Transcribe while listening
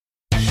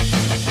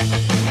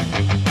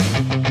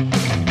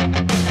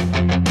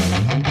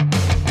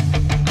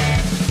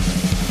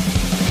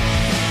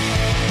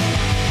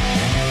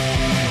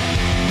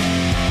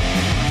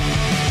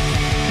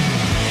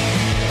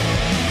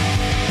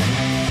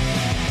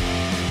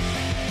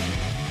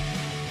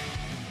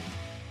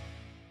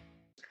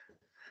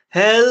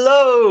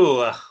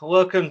Hello!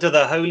 Welcome to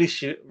the Holy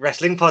Shoot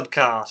Wrestling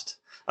Podcast,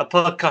 a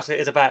podcast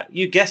that is about,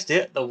 you guessed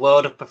it, the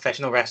world of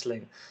professional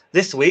wrestling.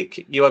 This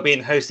week, you are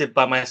being hosted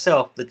by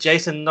myself, the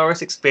Jason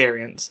Norris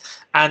Experience,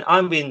 and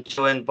I'm being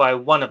joined by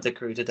one of the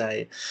crew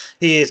today.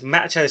 He is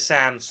Macho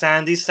Sam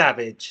Sandy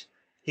Savage.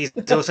 He's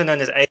also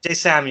known as AJ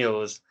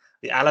Samuels,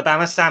 the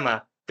Alabama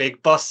Sammer,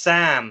 Big Boss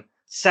Sam,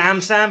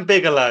 Sam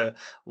Bigelow,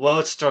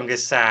 World's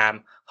Strongest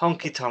Sam,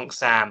 Honky Tonk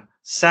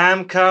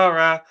Sam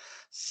Cara,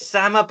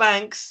 Sammer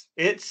Banks.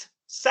 It's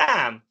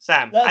Sam.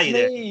 Sam, That's how you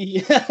doing?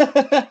 me.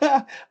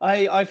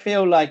 I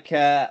feel like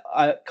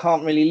I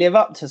can't really live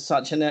up to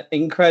such an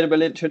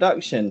incredible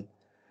introduction,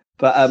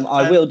 but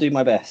I will do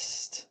my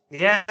best.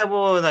 Yeah,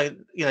 well,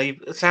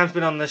 Sam's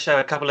been on the show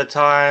a couple of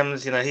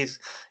times.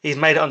 He's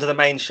made it onto the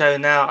main show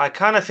now. I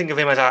kind of think of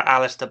him as our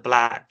Alistair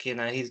Black. He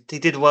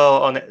did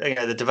well on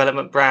the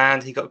development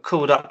brand. He got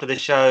called up to the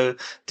show,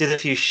 did a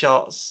few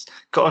shots,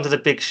 got onto the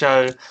big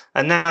show,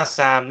 and now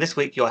Sam, this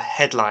week you're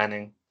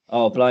headlining.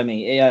 Oh,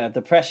 blimey! Yeah,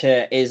 the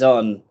pressure is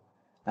on.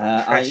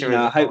 I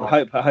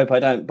hope I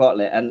don't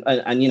bottle it.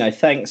 And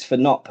thanks for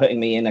not putting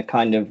me in a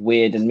kind of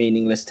weird and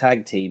meaningless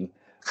tag team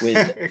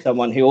with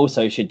someone who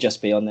also should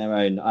just be on their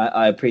own.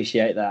 I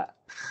appreciate that.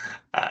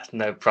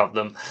 No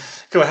problem.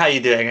 Cool. How are you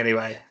doing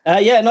anyway?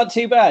 Yeah, not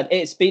too bad.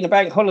 It's been a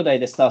bank holiday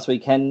this last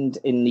weekend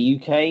in the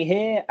UK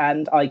here,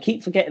 and I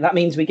keep forgetting that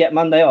means we get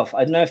Monday off.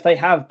 I don't know if they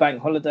have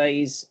bank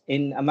holidays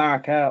in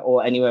America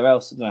or anywhere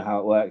else. I don't know how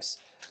it works.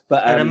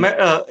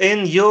 But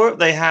in Europe,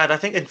 they had, I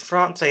think in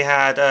France, they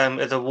had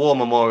it's a War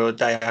Memorial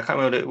Day. I can't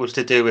remember what it was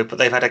to do with, but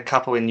they've had a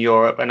couple in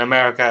Europe. And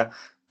America,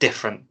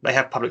 different. They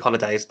have public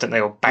holidays, don't they?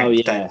 Or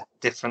bank days,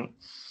 different.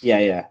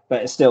 Yeah.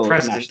 But it's still a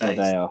national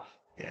day off.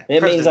 Yeah.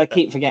 It means I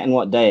keep forgetting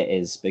what day it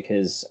is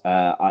because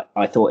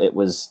I thought it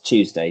was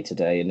Tuesday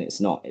today, and it's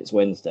not. It's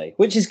Wednesday,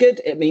 which is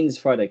good. It means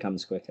Friday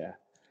comes quicker.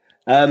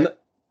 How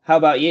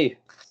about you?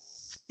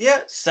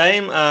 Yeah,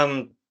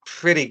 same.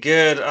 Pretty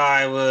good.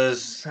 I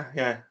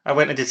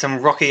went and did some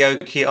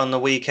karaoke on the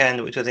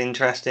weekend, which was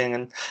interesting,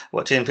 and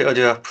watching people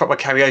do a proper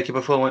karaoke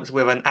performance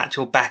with an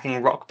actual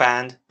backing rock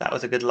band. That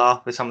was a good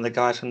laugh with some of the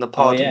guys from the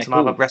pod and some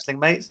other wrestling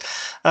mates.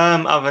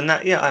 Other than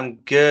that, I'm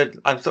good.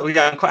 I'm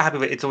quite happy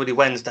with it's already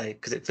Wednesday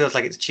because it feels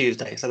like it's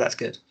Tuesday, so that's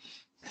good.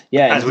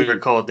 Yeah, as we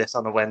record this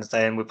on a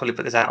Wednesday, and we'll probably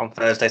put this out on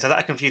Thursday, so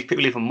that confused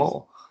people even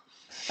more.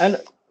 And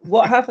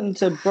what happened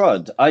to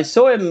Brod? I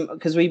saw him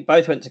because we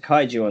both went to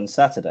Kaiju on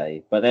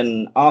Saturday, but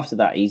then after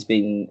that he's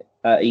been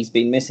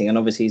missing, and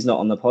obviously he's not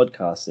on the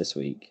podcast this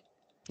week.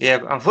 Yeah,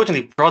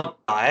 unfortunately, Brod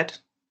died.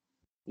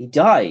 He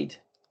died?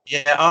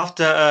 Yeah,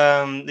 after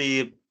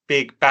the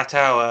big bat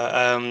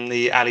hour,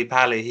 the Ali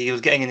Pali, he was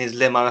getting in his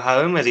limo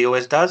home, as he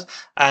always does,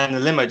 and the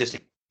limo just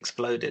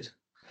exploded.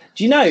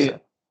 Do you know,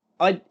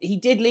 he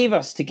did leave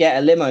us to get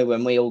a limo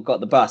when we all got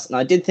the bus, and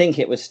I did think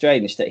it was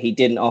strange that he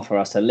didn't offer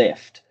us a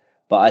lift.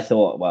 But I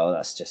thought, well,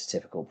 that's just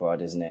typical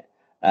Brod, isn't it?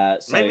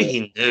 So maybe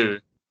he knew.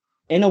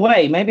 In a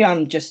way, maybe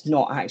I'm just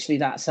not actually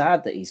that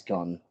sad that he's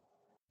gone.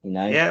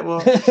 Yeah, well,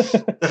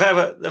 the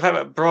fact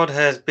that Brod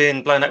has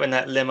been blown up in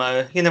that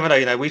limo, you never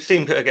know. We've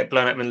seen people get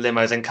blown up in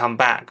limos and come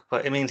back,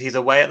 but it means he's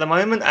away at the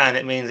moment, and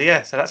it means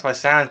so that's why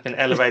Sam's been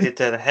elevated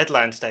to the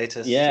headline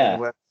status.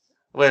 Yeah,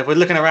 we're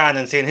looking around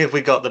and seeing who have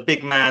we got. The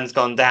big man's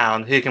gone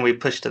down. Who can we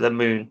push to the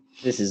moon?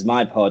 This is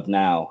my pod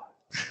now.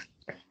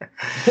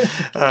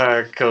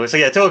 Oh, cool.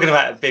 So talking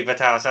about Big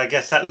Vital, so I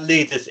guess that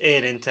leads us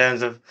in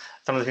terms of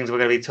some of the things we're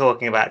going to be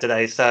talking about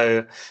today.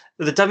 So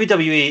the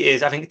WWE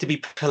is, I think, to be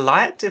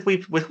polite,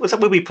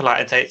 we'll be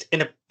polite and say it's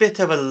in a bit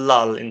of a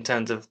lull in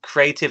terms of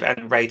creative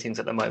and ratings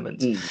at the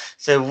moment.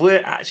 So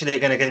we're actually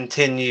going to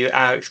continue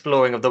our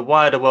exploring of the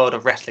wider world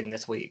of wrestling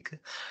this week.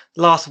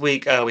 Last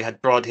week, we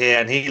had Brod here,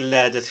 and he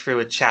led us through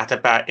a chat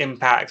about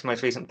Impact's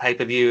most recent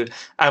pay-per-view,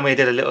 and we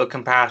did a little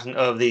comparison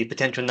of the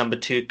potential number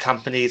 2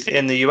 companies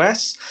in the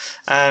US.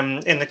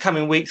 In the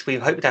coming weeks, we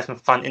hope to have some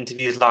fun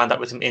interviews lined up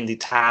with some indie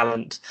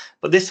talent.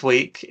 But this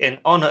week, in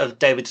honor of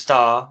David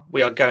Starr,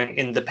 we are going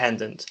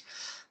independent.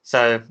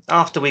 So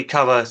after we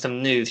cover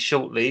some news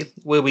shortly,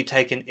 we'll be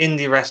taking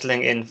indie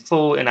wrestling in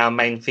full in our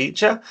main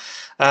feature.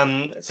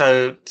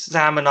 So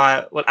Sam and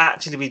I will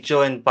actually be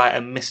joined by a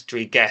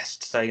mystery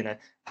guest. So,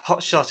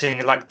 hot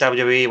shotting like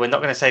WWE, we're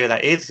not going to say who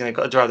that is.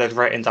 Got to drive those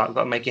ratings up. We've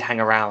got to make you hang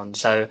around.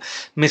 So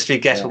mystery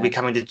guest will be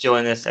coming to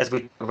join us as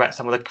we talk about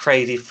some of the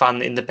crazy,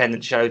 fun,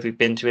 independent shows we've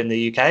been to in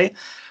the UK.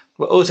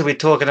 We'll also be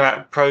talking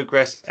about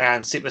Progress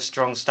and Super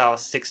Strong Style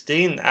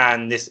 16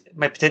 and this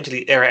may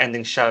potentially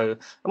era-ending show. And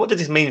what does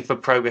this mean for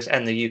Progress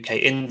and the UK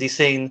indie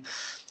scene?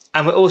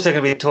 And we're also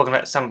going to be talking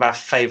about some of our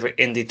favourite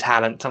indie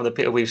talent, some of the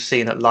people we've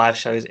seen at live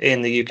shows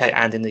in the UK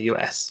and in the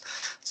US.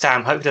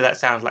 Sam, hopefully that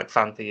sounds like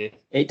fun for you.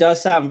 It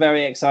does sound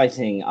very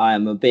exciting. I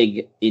am a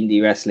big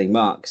indie wrestling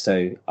mark,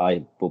 so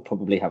I will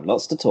probably have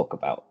lots to talk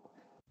about.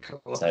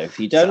 Cool. So if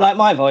you don't like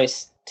my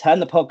voice, turn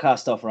the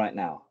podcast off right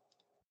now.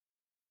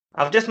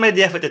 I've just made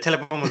the effort to tell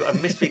everyone we've got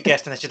a mystery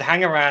guest and they should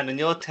hang around, and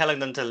you're telling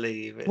them to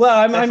leave.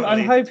 Well,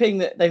 I'm hoping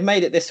that they've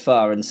made it this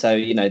far, and so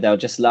they'll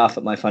just laugh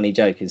at my funny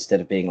joke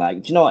instead of being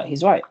like, do you know what?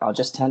 He's right. I'll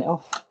just turn it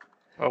off.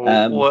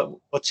 We'll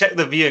check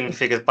the viewing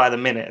figures by the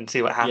minute and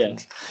see what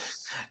happens.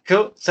 Yeah.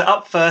 Cool. So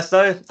up first,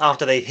 though,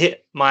 after they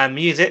hit my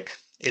music,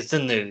 is the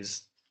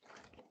news.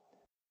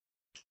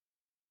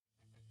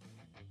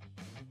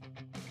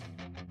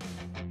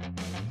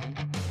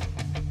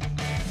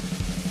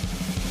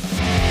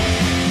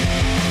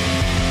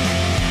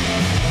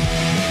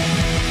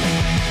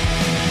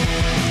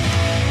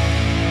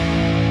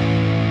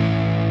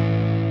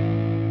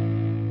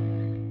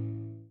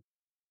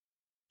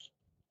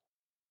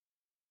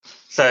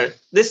 So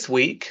this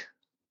week,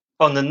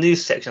 on the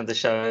news section of the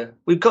show,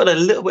 we've got a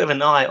little bit of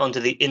an eye onto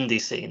the indie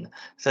scene.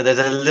 So there's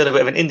a little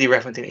bit of an indie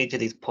reference in each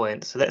of these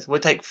points. So we'll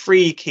take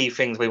 3 key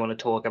things we want to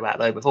talk about,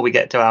 though, before we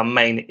get to our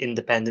main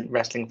independent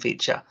wrestling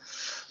feature.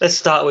 Let's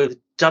start with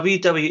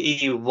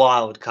WWE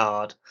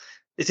Wildcard.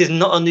 This is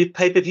not a new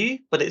pay-per-view,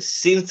 but it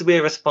seems to be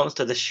a response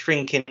to the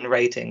shrinking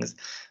ratings.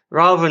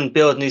 Rather than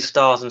build new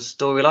stars and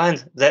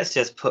storylines, let's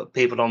just put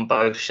people on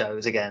both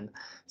shows again.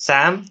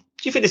 Sam,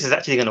 do you think this is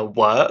actually going to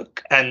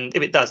work? And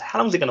if it does, how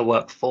long is it going to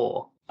work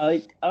for?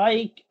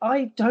 I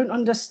don't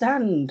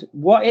understand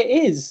what it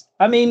is.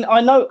 I mean,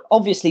 I know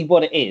obviously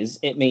what it is.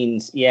 It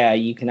means, yeah,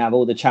 you can have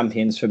all the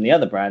champions from the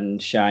other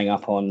brand showing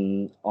up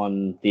on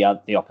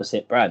the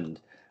opposite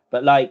brand.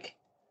 But like,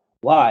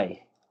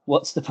 why?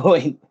 What's the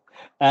point?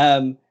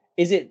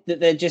 Is it that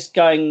they're just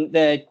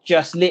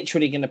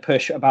literally going to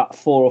push about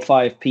 4 or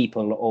 5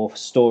 people or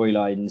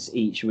storylines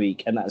each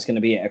week, and that's going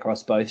to be it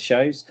across both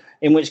shows?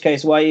 In which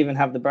case, why even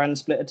have the brand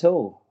split at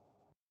all?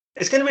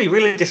 It's going to be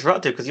really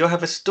disruptive because you'll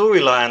have a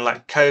storyline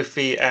like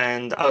Kofi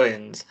and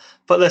Owens,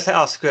 but let's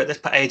say, screw it, let's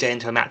put AJ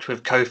into a match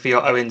with Kofi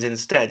or Owens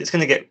instead. It's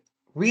going to get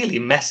really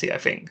messy, I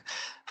think.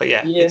 But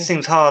yeah, it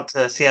seems hard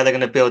to see how they're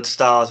going to build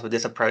stars with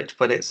this approach,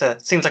 but it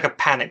seems like a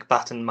panic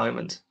button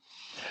moment.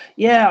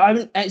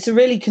 Yeah, it's a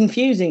really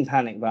confusing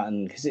panic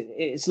button because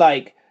it's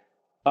like,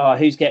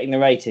 who's getting the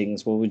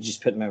ratings? Well, we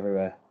just put them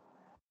everywhere.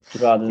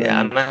 Rather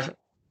than...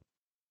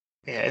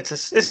 it's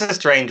a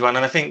strange one,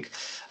 and I think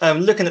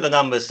looking at the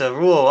numbers, so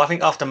Raw, I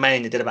think after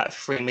Mania did about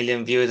 3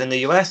 million viewers in the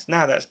US.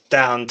 Now that's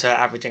down to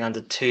averaging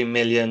under 2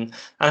 million, and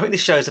I think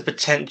this shows the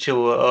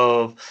potential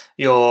of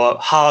your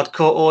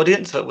hardcore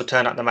audience that will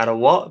turn up no matter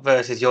what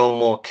versus your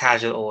more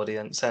casual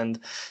audience. And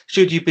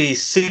should you be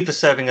super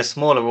serving a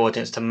smaller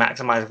audience to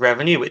maximize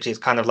revenue, which is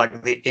kind of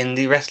like the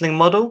indie wrestling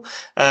model,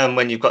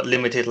 when you've got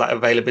limited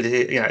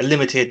availability,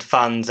 limited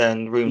funds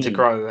and room to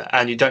grow,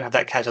 and you don't have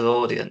that casual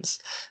audience.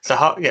 So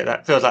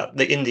that feels like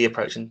the indie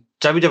approach, and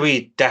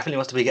WWE definitely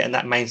wants to be getting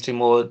that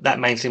mainstream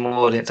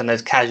audience and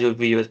those casual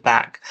viewers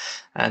back.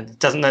 And it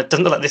doesn't look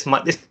like this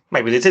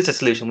is a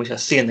solution we shall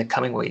see in the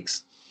coming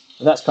weeks.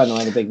 Well, that's kind of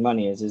where the big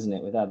money is, isn't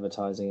it, with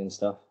advertising and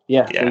stuff?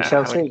 Yeah, we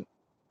shall see.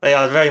 They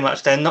are very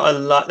much. They're not a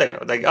lot.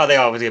 They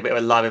are obviously a bit of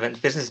a live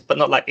event business, but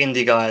not like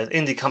indie guys.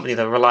 Indie companies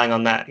are relying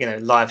on that,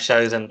 live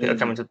shows and people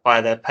coming to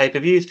buy their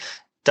pay-per-views.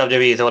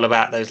 WWE is all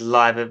about those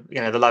live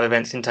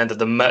events in terms of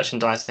the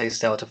merchandise they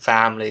sell to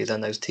families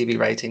and those TV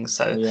ratings.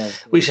 So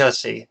we shall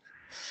see.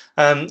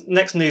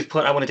 Next news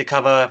point I wanted to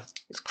cover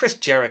is Chris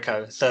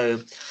Jericho. So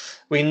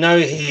we know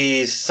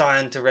he's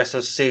signed to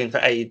wrestle soon for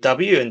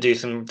AEW and do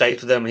some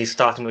dates with them. He's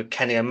starting with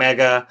Kenny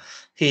Omega.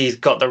 He's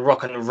got the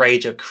Rock and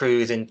Rager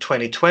cruise in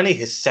 2020,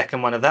 his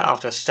second one of that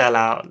after a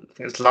sellout, I think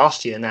it was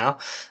last year now.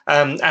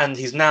 And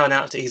he's now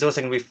announced that he's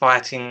also going to be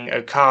fighting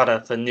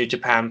Okada for New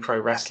Japan Pro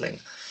Wrestling.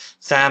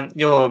 Sam,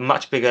 you're a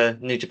much bigger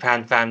New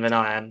Japan fan than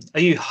I am.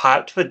 Are you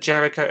hyped for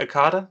Jericho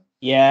Okada?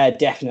 Yeah,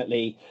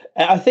 definitely.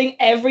 I think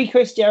every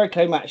Chris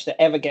Jericho match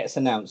that ever gets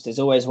announced is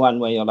always one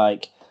where you're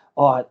like,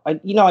 I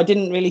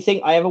didn't really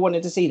think I ever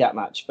wanted to see that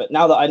match. But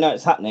now that I know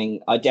it's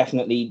happening, I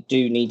definitely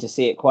do need to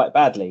see it quite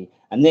badly.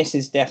 And this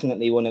is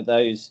definitely one of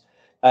those.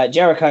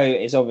 Jericho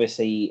is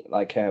obviously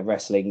like a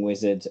wrestling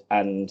wizard,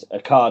 and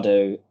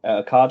Okada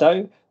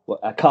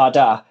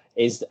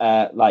is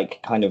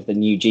like kind of the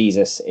new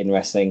Jesus in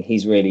wrestling.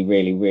 He's really,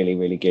 really, really,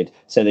 really good.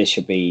 So this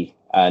should be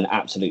an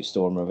absolute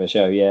stormer of a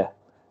show, yeah.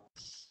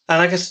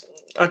 And I guess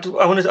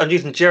I'm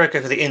using Jericho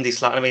for the indie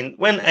slot. I mean,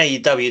 when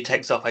AEW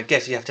takes off, I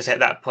guess you have to say at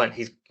that point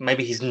he's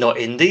not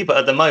indie, but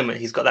at the moment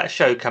he's got that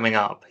show coming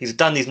up. He's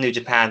done these New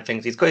Japan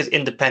things. He's got his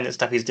independent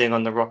stuff he's doing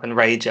on the Rock and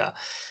Rager.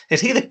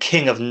 Is he the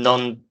king of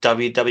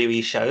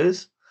non-WWE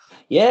shows?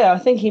 Yeah, I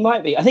think he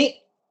might be. I think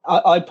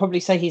I'd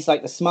probably say he's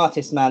like the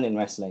smartest man in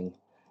wrestling,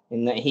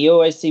 in that he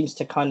always seems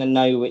to kind of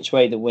know which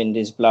way the wind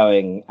is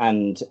blowing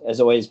and has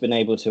always been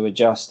able to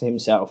adjust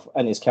himself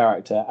and his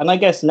character. And I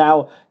guess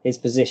now his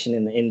position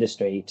in the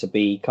industry to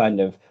be kind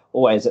of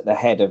always at the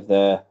head of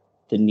the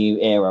new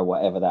era,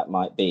 whatever that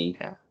might be.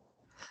 Yeah.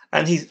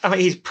 And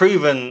he's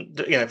proven,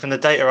 from the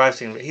data I've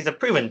seen, he's a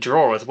proven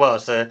draw as well.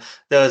 So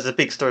there was a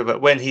big story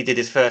about when he did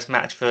his first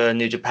match for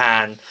New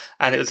Japan,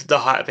 and it was the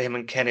height for him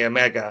and Kenny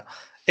Omega.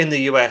 In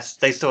the US,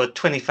 they saw a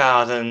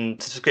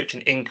 20,000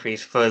 subscription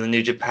increase for the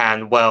New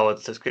Japan World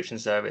subscription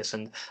service.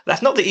 And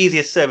that's not the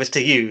easiest service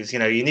to use. You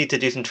need to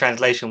do some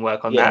translation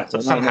work on that.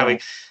 But somehow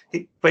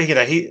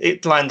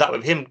it lined up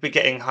with him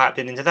getting hyped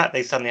into that.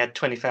 They suddenly had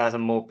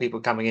 20,000 more people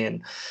coming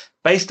in.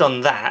 Based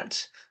on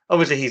that,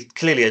 Obviously, he's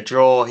clearly a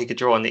draw. He could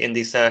draw on the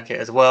indie circuit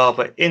as well.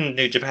 But in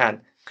New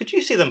Japan, could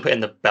you see them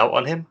putting the belt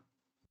on him?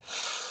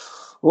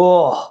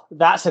 Oh,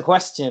 that's a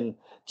question.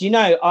 Do you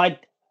know? I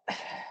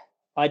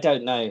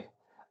don't know.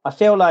 I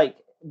feel like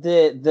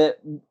the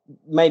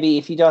maybe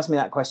if you'd asked me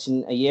that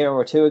question a year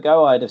or two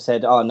ago, I'd have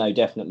said, "Oh no,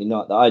 definitely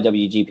not. The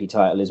IWGP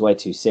title is way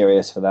too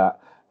serious for that,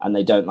 and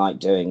they don't like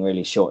doing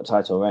really short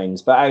title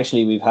reigns." But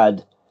actually, we've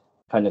had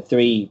kind of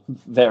 3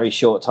 very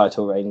short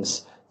title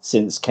reigns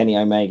since Kenny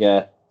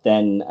Omega,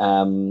 then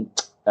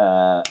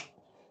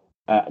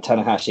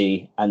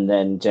Tanahashi, and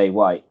then Jay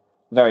White.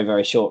 Very,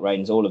 very short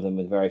reigns, all of them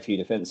with very few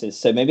defenses.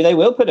 So maybe they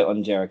will put it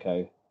on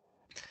Jericho.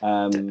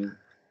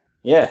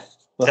 Yeah.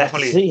 We'll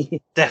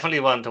definitely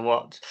one to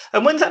watch.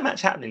 And when's that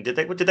match happening? Did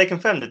they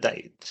confirm the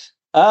date?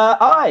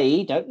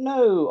 I don't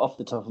know off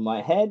the top of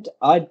my head.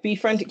 I'd be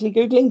frantically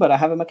Googling, but I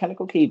have a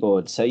mechanical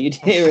keyboard, so you'd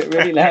hear it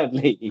really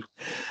loudly.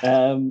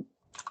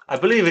 I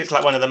believe it's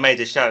like one of the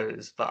major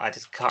shows, but I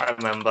just can't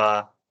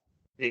remember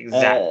the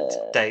exact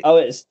date. Oh,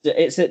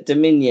 it's at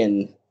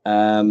Dominion,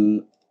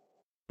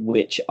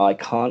 which I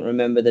can't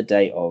remember the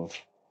date of.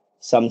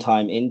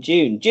 Sometime in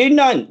June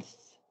 9th.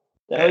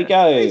 There we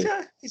go.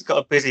 He's got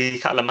a busy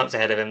couple of months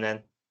ahead of him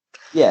then.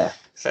 Yeah.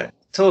 So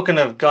talking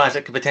of guys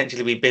that could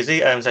potentially be busy,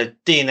 so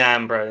Dean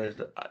Ambrose,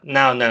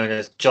 now known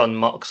as Jon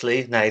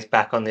Moxley, now he's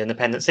back on the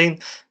independent scene.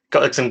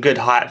 Got some good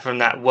hype from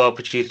that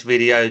well-produced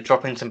video,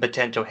 dropping some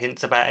potential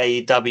hints about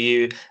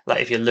AEW,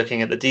 like if you're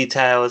looking at the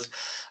details.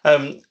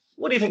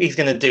 What do you think he's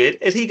going to do?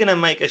 Is he going to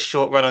make a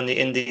short run on the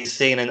indie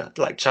scene and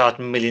like charge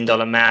 $1 million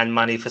man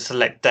money for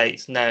select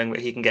dates, knowing that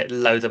he can get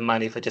loads of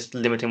money for just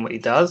limiting what he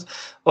does?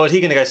 Or is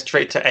he going to go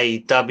straight to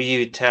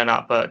AEW, turn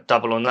up at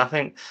Double or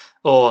Nothing?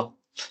 Or,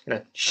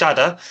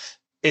 Shudder,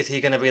 is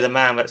he going to be the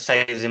man that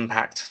saves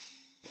Impact?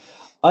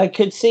 I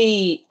could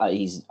see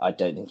I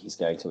don't think he's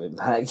going to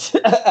Impact.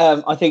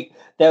 I think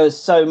there was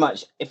so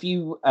much. If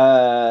you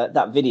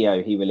that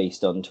video he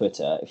released on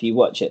Twitter, if you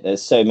watch it,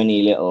 there's so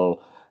many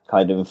little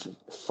kind of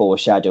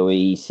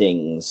foreshadowy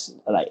things,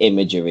 like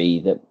imagery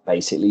that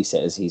basically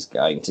says he's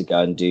going to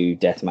go and do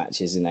death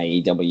matches in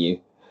AEW.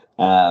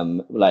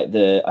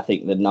 I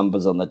think the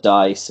numbers on the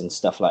dice and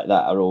stuff like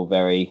that are all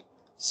very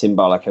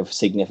symbolic of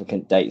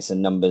significant dates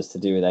and numbers to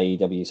do with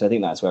AEW. So I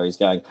think that's where he's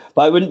going.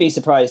 But I wouldn't be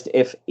surprised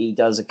if he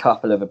does a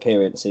couple of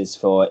appearances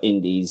for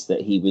indies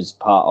that he was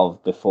part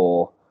of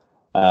before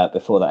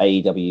the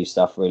AEW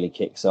stuff really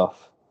kicks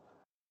off.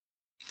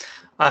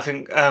 I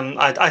think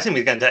I think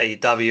he's going to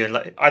AEW,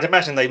 and I'd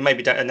imagine they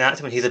maybe don't announce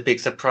him, and he's a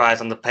big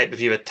surprise on the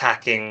pay-per-view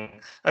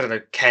attacking, I don't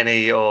know,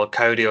 Kenny or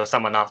Cody or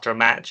someone after a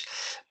match.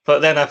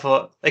 But then I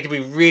thought they could be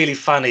really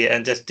funny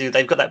and just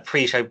they've got that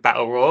pre-show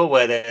battle royal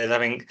where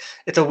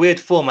it's a weird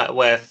format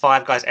where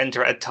 5 guys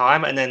enter at a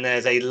time and then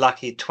there's a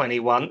lucky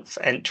 21th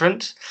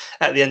entrant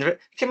at the end of it.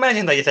 You can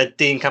imagine that you said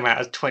Dean come out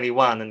as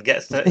 21 and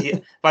gets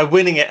by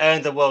winning it,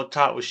 earns a world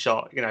title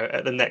shot,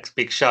 at the next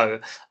big show.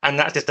 And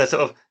that's just a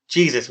sort of,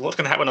 Jesus, what's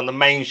going to happen on the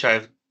main show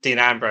if Dean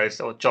Ambrose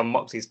or Jon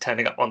Moxley's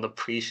turning up on the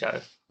pre-show?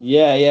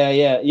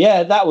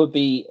 Yeah, that would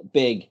be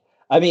big.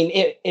 I mean,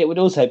 it would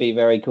also be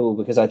very cool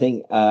because I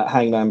think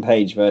Hangman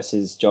Page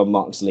versus Jon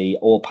Moxley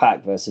or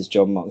Pac versus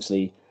Jon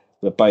Moxley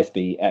would both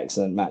be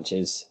excellent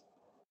matches.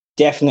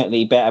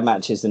 Definitely better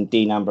matches than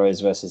Dean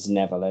Ambrose versus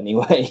Neville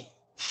anyway.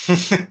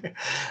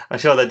 I'm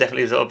sure they'll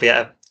definitely sort of be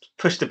able to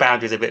push the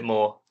boundaries a bit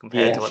more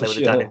compared to what they would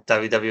have done in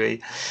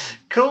WWE.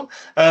 Cool.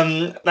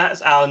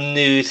 That's our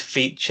news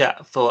feature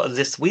for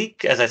this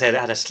week. As I said,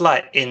 it had a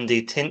slight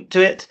indie tint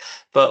to it,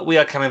 but we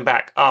are coming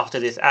back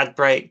after this ad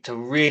break to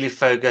really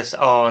focus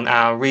on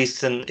our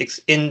recent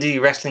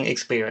indie wrestling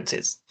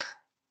experiences.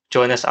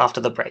 Join us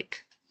after the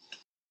break.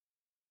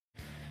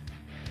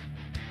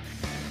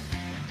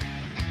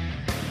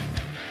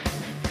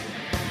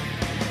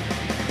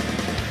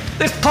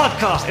 This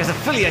podcast is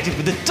affiliated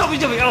with the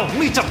WWL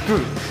Meetup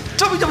Group.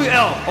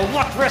 WWL, or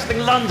Watch Wrestling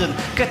London,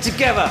 get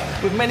together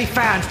with many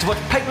fans to watch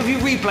pay-per-view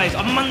replays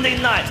on Monday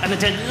nights and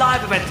attend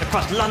live events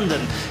across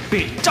London,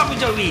 be it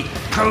WWE,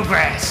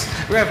 Progress,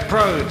 Rev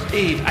Pro,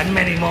 Eve, and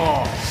many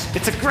more.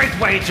 It's a great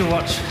way to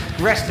watch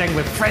wrestling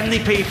with friendly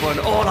people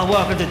and all are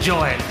welcome to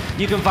join.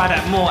 You can find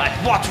out more at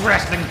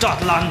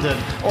watchwrestling.london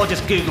or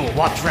just Google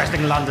Watch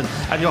Wrestling London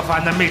and you'll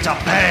find the meetup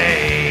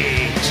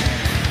page.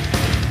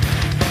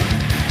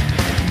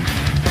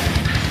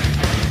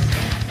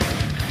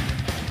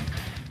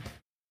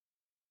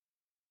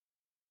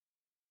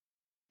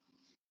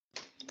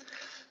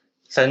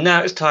 So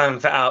now it's time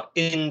for our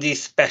indie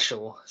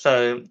special.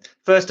 So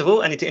first of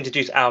all, I need to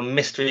introduce our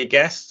mystery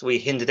guest. We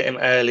hinted at him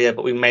earlier,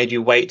 but we made you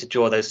wait to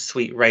draw those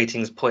sweet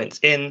ratings points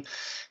in.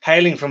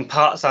 Hailing from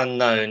parts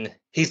unknown,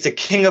 he's the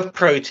king of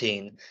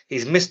protein.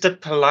 He's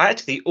Mr.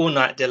 Polite, the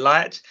all-night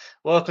delight.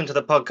 Welcome to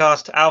the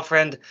podcast, our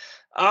friend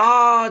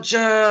Arjun.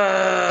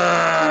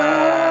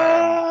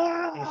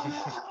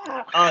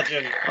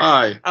 Arjun.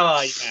 Hi. How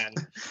are you,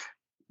 man?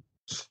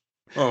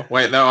 Oh,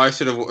 wait, no, I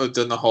should have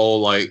done the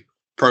whole,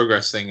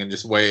 Progress thing and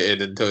just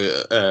waited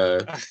until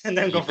and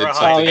then go for a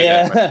high.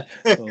 Yeah.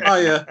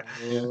 Yeah,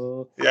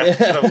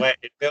 should have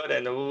waited, build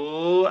it,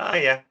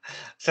 and yeah.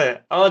 So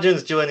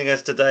Arjun's joining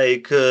us today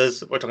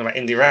because we're talking about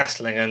indie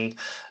wrestling,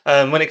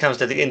 and when it comes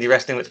to the indie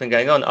wrestling that's been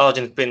going on,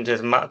 Arjun's been to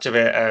as much of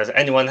it as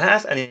anyone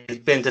has, and he's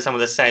been to some of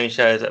the same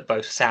shows that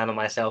both Sam and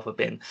myself have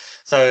been.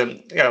 So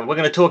we're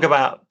going to talk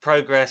about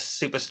Progress,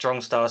 Super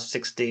Strong Stars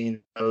 16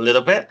 a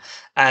little bit,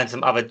 and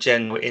some other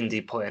general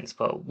indie points.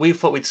 But we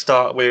thought we'd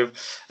start with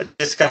a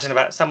discussion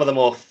about some of the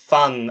more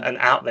fun and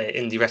out there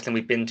indie wrestling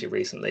we've been to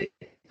recently.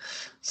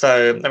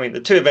 So, I mean, the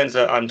two events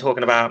that I'm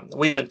talking about,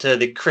 we went to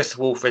the Chris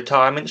Wolf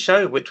retirement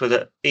show, which was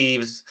at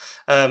Eve's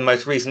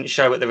most recent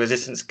show at the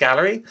Resistance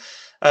Gallery.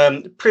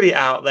 Pretty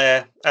out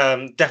there.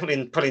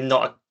 Definitely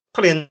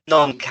probably a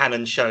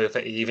non-canon show for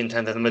Eve in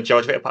terms of the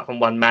majority of it, apart from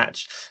one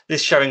match.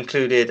 This show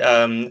included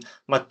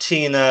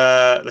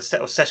Martina,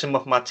 the session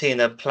with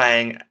Martina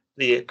playing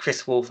the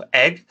Chris Wolf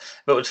egg,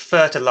 but it was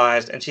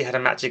fertilized, and she had a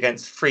match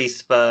against Free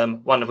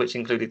Sperm, one of which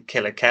included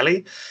Killer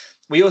Kelly.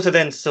 We also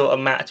then saw a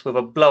match with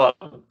a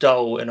blow-up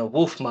doll in a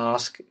wolf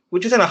mask,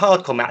 which was in a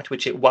hardcore match,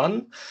 which it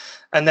won.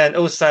 And then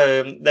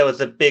also there was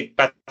a big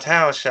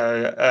Battle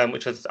show,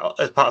 which was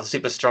as part of the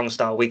Super Strong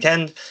Star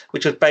weekend,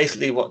 which was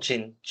basically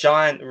watching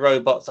giant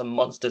robots and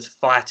monsters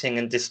fighting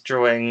and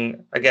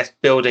destroying, I guess,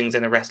 buildings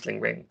in a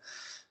wrestling ring.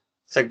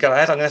 So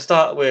guys, I'm going to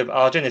start with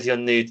Arjun, as you're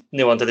new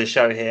onto the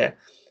show here.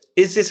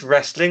 Is this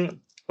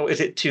wrestling, or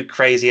is it too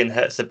crazy and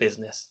hurts the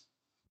business?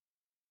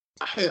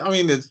 I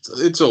mean,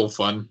 it's all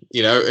fun,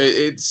 you know.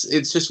 It's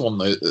just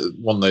one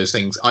of those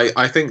things.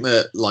 I think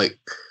that like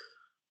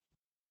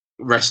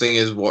wrestling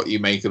is what you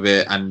make of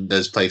it, and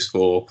there's place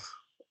for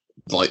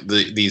like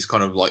these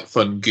kind of like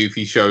fun,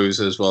 goofy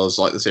shows as well as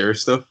like the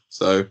serious stuff.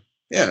 So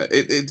yeah,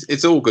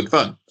 it's all good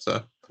fun.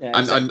 So yeah,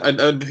 exactly.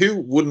 and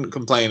who wouldn't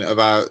complain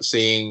about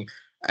seeing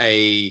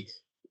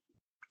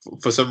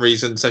for some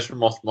reason Session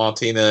Moth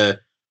Martina?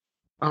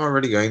 Am I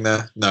already going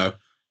there? No.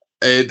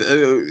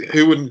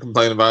 Who wouldn't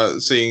complain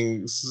about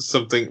seeing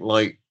something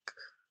like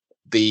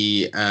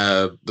the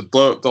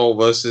blow up doll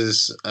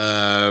versus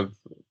a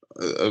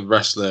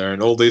wrestler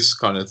and all these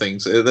kind of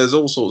things? There's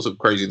all sorts of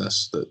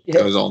craziness that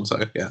goes on. So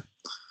yeah.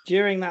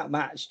 During that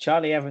match,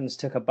 Charlie Evans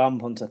took a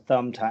bump onto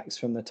thumbtacks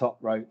from the top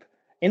rope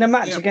in a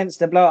match against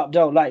the blow up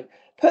doll. Like,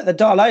 put the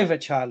doll over,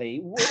 Charlie.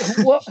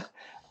 What?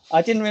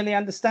 I didn't really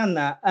understand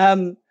that.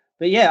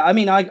 But yeah, I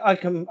mean, I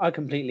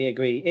completely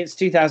agree. It's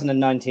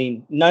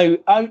 2019.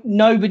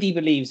 Nobody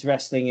believes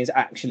wrestling is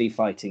actually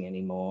fighting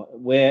anymore.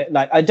 We're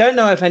like, I don't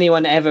know if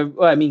anyone ever.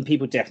 Well, I mean,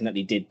 people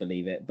definitely did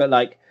believe it, but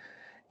like,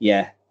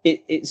 yeah,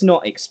 it's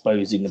not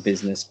exposing the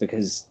business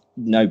because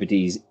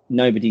nobody's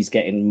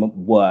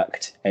getting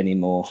worked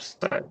anymore.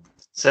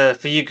 So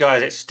for you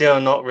guys, it's still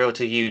not real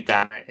to you,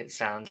 damn it. It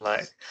sounds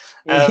like.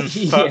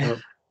 But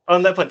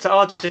on that point, so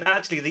Arjun,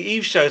 actually, the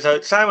Eve show, so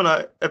Sam and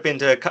I have been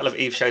to a couple of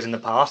Eve shows in the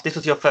past. This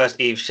was your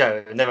first Eve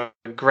show, and they're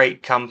a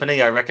great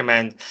company. I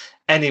recommend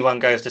anyone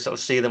goes to sort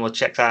of see them or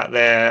checks out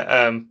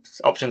their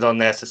options on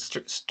their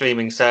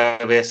streaming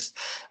service.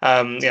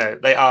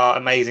 They are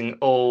amazing,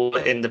 all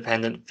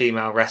independent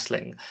female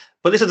wrestling.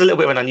 But this was a little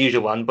bit of an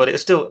unusual one, but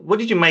it's still, what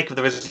did you make of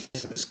the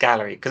Resistance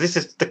Gallery? Because this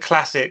is the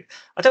classic,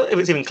 I don't know if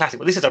it's even classic,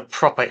 but this is a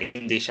proper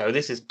indie show.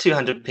 This is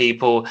 200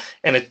 people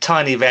in a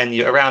tiny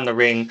venue around the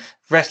ring,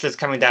 wrestlers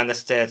coming down the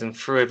stairs and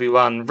through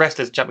everyone,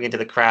 wrestlers jumping into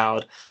the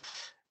crowd.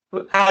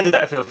 How did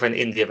that feel for an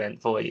indie event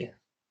for you?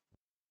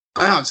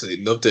 I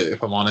absolutely loved it,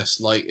 if I'm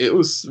honest. Like, it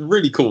was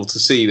really cool to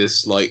see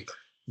this, like,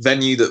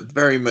 venue that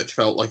very much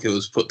felt like it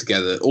was put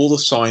together. All the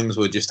signs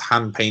were just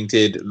hand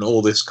painted and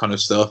all this kind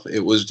of stuff.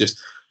 It was just,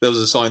 there was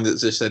a sign that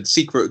just said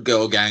Secret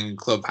Girl Gang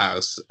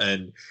Clubhouse.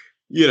 And,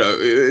 you know,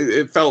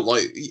 it felt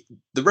like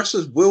the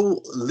wrestlers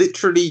will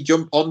literally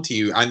jump onto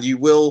you, and you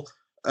will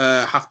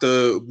have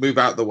to move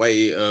out the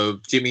way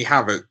of Jimmy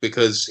Havoc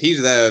because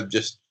he's there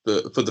just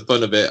for the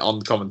fun of it on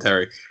the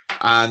commentary.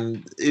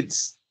 And it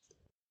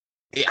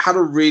had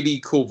a really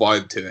cool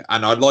vibe to it.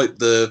 And I liked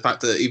the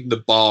fact that even the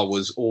bar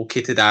was all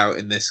kitted out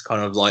in this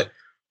kind of like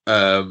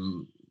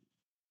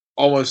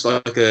almost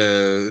like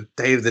a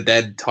Day of the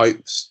Dead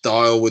type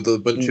style with a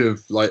bunch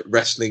of like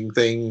wrestling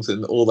things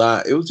and all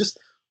that. It was just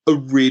a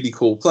really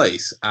cool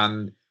place,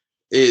 and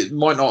it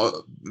might not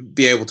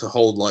be able to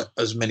hold like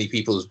as many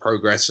people as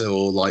Progress,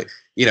 or like,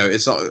 you know,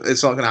 it's not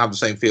going to have the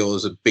same feel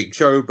as a big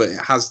show, but it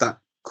has that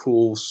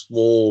cool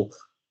small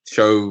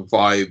show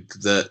vibe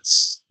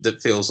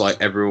that feels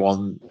like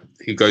everyone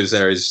who goes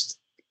there is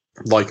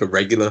like a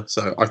regular.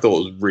 So I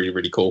thought it was really,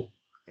 really cool.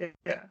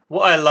 Yeah,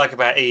 what I like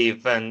about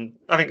Eve, and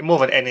I think more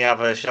than any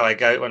other show I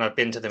go when I've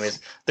been to them,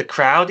 is the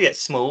crowd. It's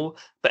small,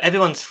 but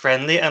everyone's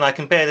friendly. And I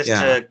compare this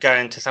to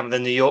going to some of the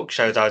New York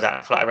shows I was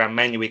at, like around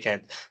Mania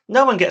weekend.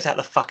 No one gets out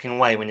the fucking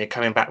way when you're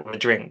coming back with a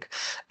drink.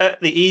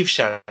 At the Eve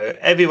show,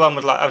 everyone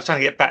was like, I was trying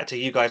to get back to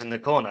you guys in the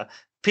corner.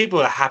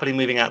 People are happily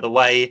moving out of the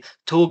way.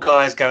 Tall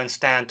guys go and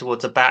stand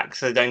towards the back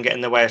so they don't get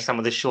in the way of some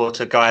of the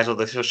shorter guys or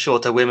the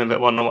shorter women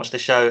that want to watch the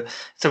show.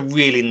 It's a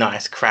really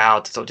nice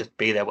crowd to sort of just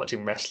be there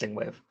watching wrestling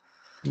with.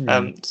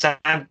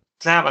 Sam,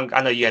 Sam,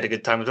 I know you had a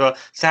good time as well.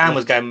 Sam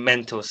was going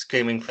mental,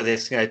 screaming for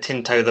this,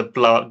 Tinto the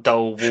blow-up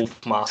doll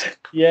wolf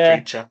mask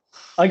creature.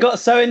 I got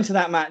so into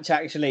that match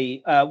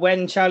actually.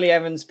 When Charlie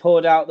Evans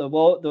poured out the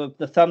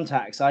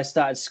thumbtacks, I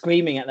started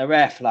screaming at the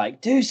ref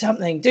like, "Do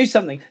something, do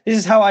something!" This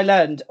is how I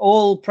learned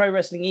all Pro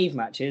Wrestling Eve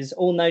matches,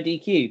 all no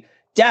DQ.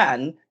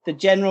 Dan, the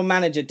general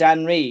manager,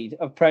 Dan Reed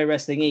of Pro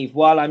Wrestling Eve,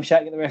 while I'm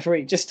shouting at the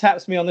referee, just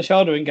taps me on the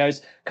shoulder and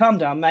goes, "Calm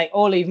down, mate.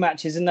 All Eve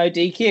matches are no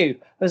DQ."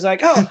 I was like,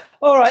 "Oh,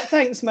 all right,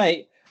 thanks,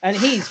 mate." And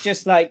he's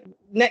just like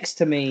next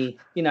to me,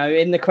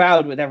 in the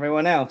crowd with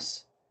everyone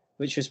else,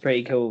 which was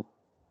pretty cool.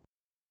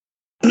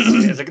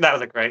 That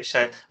was a great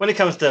show. When it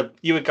comes to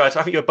you guys,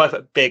 I think you were both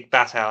at Big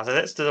Bat House. So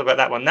let's talk about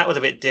that one. That was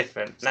a bit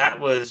different. That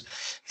was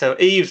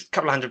Eve's a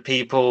couple of hundred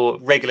people,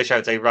 regular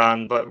shows they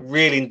run, but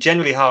really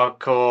generally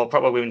hardcore,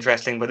 proper women's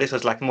wrestling. But this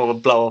was like more of a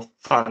blow-off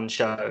fun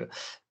show.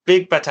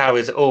 Big Bat House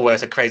is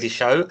always a crazy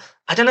show.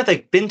 I don't know if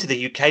they've been to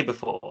the UK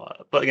before,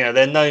 but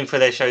they're known for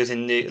their shows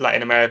in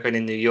America and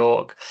in New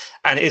York,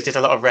 and it is just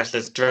a lot of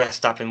wrestlers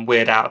dressed up in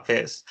weird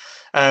outfits.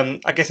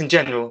 I guess in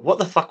general, what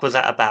the fuck was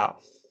that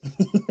about?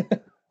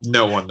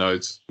 No one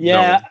knows.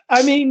 Yeah,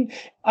 I mean,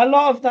 a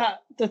lot of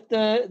that,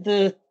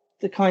 the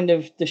kind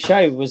of the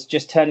show was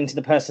just turning to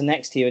the person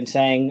next to you and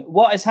saying,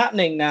 "What is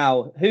happening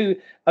now?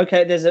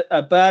 Okay, there's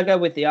a burger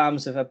with the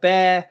arms of a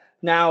bear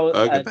now."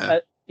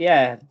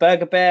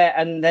 Burger bear,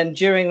 and then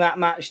during that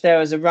match there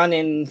was a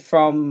run-in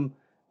from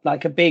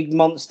like a big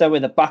monster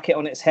with a bucket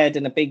on its head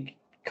and a big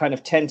kind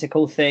of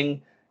tentacle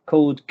thing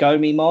called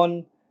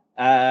Gomimon.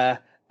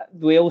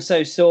 We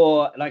also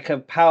saw like a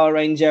Power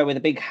Ranger with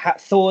a big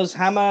Thor's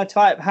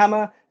type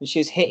hammer, and she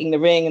was hitting the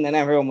ring, and then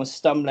everyone was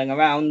stumbling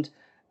around.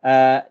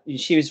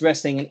 She was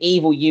wrestling an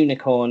evil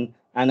unicorn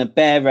and a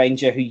bear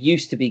ranger who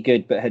used to be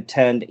good but had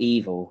turned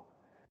evil.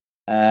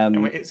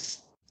 It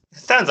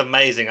sounds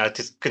amazing. I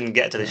just couldn't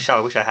get to the show.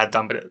 I wish I had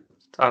done, but it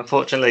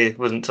unfortunately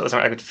wasn't sort of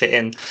something I could fit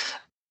in.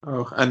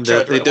 Oh, and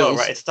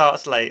right? It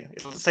starts late.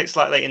 It's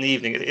like late in the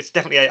evening. It's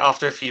definitely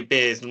after a few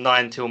beers,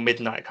 9 till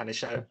midnight kind of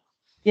show.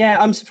 Yeah,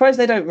 I'm surprised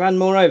they don't run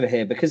more over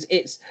here, because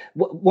it's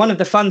one of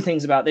the fun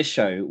things about this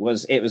show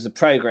was it was the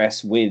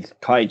progress with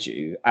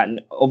kaiju, and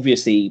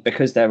obviously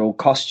because they're all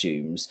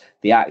costumes,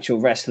 the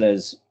actual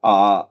wrestlers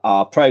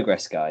are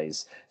progress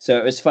guys. So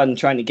it was fun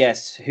trying to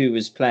guess who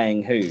was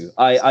playing who.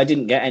 I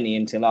didn't get any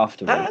until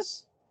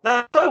afterwards.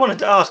 That's what I wanted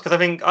to ask,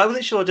 because I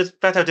wasn't sure. Does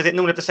it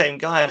normally have the same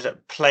guys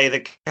that play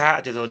the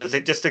characters, or does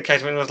it just in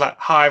case when it was like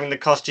hiring the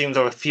costumes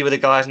or a few of the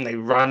guys and they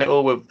run it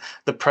all with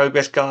the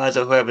progress guys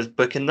or whoever's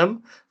booking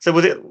them? So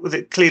was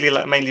it clearly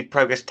like mainly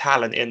progress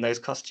talent in those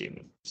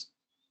costumes?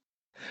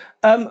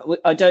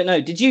 I don't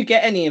know. Did you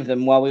get any of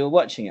them while we were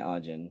watching it,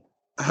 Arjun?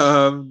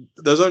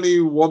 There's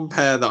only one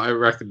pair that I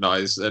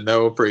recognised, and they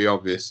were pretty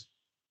obvious.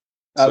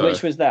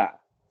 Which was that?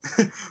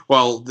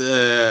 Well,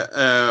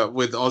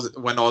 when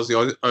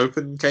Aussie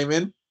Open came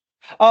in.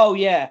 Oh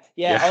yeah.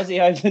 Aussie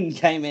Open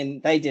came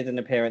in. They did an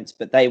appearance,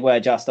 but they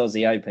were just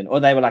Aussie Open, or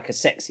they were like a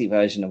sexy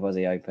version of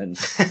Aussie Open.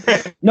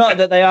 Not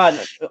that they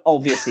aren't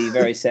obviously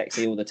very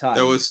sexy all the time.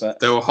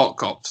 They were hot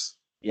cops.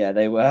 Yeah,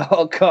 they were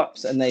hot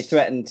cops, and they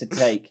threatened to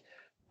take,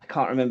 I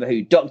can't remember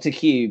who, Dr.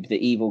 Cube,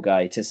 the evil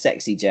guy, to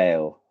sexy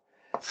jail.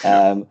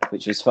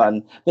 Which was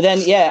fun. But then,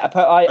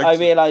 I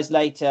realised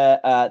later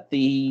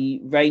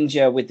the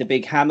Ranger with the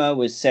big hammer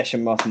was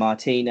Session Moth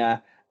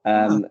Martina.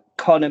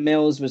 Connor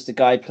Mills was the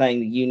guy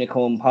playing the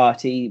Unicorn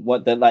Party,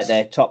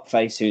 their top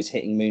face who was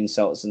hitting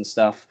moonsaults and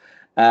stuff.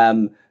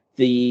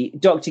 The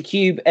Dr.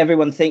 Cube,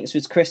 everyone thinks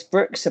was Chris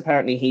Brooks.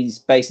 Apparently, he's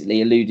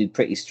basically alluded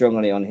pretty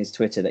strongly on his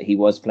Twitter that he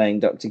was playing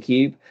Dr.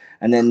 Cube.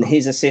 And then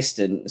his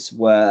assistants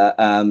were,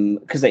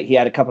 because he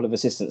had a couple of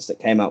assistants that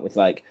came out with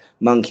like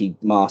monkey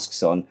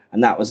masks on,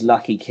 and that was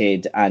Lucky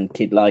Kid and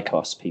Kid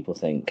Lycos, people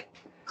think.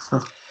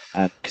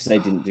 Because they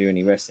didn't do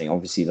any wrestling.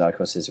 Obviously,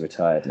 Lycos is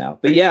retired now.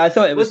 But yeah, I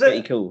thought it was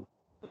pretty cool.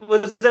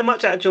 Was there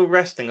much actual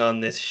wrestling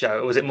on this show?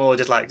 Or was it more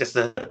just like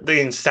the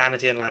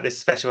insanity and like this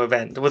special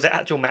event? Was it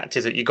actual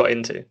matches that you got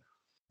into?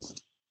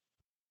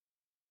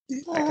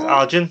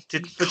 Arjun,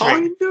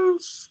 kind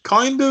of.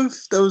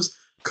 There was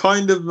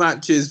kind of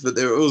matches, but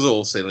it was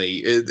all silly.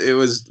 It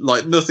was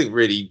like nothing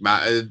really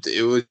mattered.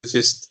 It was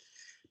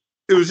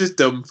just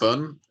dumb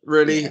fun,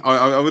 really. Yeah.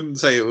 I wouldn't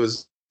say it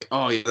was.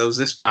 Oh yeah, there was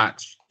this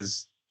match.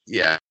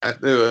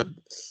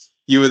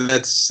 You were there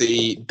to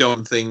see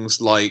dumb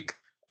things like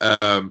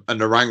an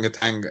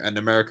orangutan, an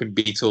American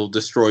beetle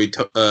destroyed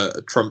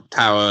Trump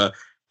Tower,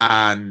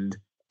 and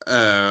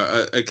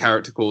a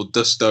character called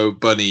Dusto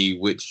Bunny,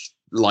 which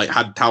like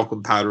had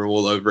talcum powder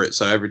all over it,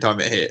 so every time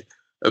it hit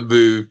a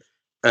move,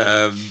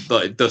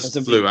 like dust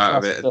flew out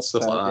of it and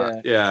stuff like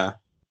that. Yeah,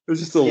 it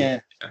was just all. Yeah.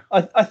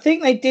 I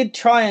think they did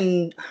try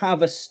and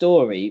have a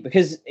story,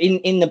 because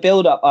in the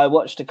build up I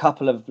watched a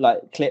couple of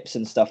like clips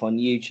and stuff on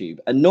YouTube,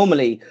 and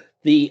normally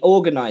the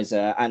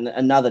organizer and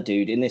another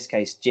dude, in this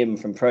case Jim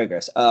from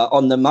Progress,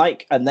 on the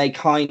mic, and they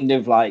kind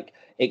of like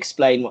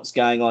explain what's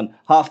going on.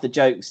 Half the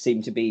jokes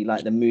seem to be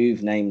like the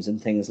move names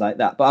and things like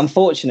that. But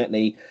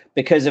unfortunately,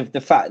 because of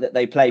the fact that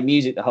they play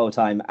music the whole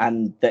time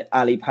and that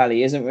Ali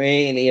Pali isn't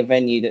really a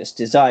venue that's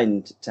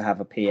designed to have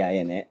a PA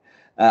in it,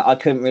 I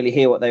couldn't really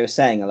hear what they were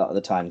saying a lot of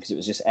the time because it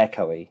was just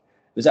echoey.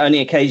 It was only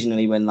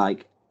occasionally when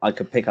like I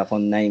could pick up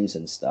on names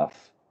and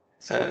stuff.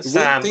 So The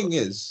Sam, weird thing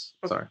is,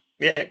 sorry.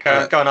 yeah,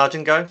 go on,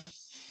 Arjun, go.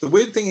 The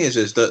weird thing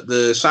is that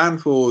the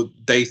sound for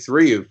day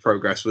 3 of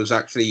Progress was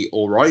actually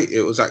all right.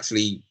 It was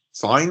actually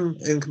fine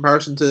in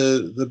comparison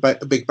to the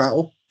big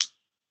battle.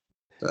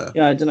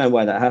 Yeah, I don't know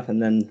why that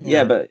happened then.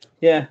 But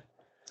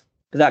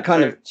that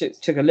kind of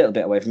took a little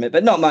bit away from it,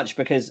 but not much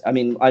because I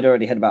mean I'd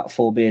already had about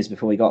 4 beers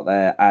before we got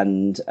there,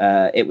 and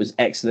it was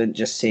excellent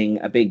just seeing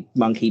a big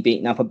monkey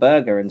beating up a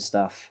burger and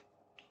stuff.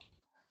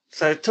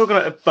 So talking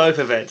about both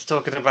events,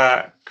 talking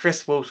about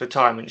Chris Wolf's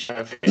retirement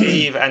show for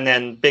Eve and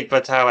then Big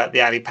Batal at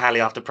the Ali Pali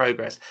after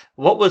Progress,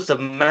 what was the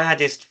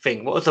maddest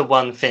thing? What was the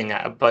one thing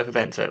out of both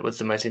events that was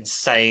the most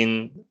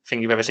insane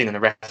thing you've ever seen in a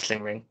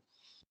wrestling ring?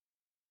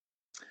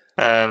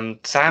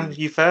 Sam,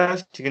 you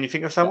first? Can you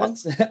think of someone?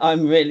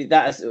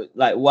 That's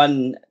like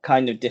one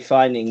kind of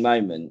defining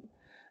moment.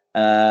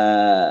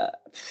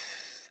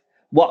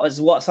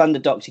 What's under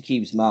Dr.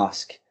 Cube's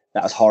mask?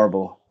 That was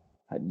horrible.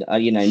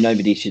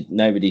 Nobody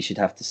should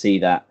have to see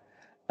that.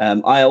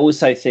 I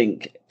also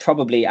think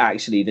probably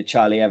actually the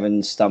Charlie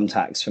Evans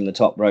thumbtacks from the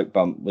top rope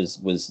bump was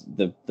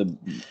the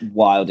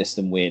wildest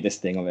and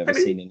weirdest thing I've ever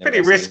seen in a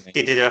pretty risky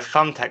to do a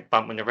thumbtack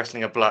bump when you're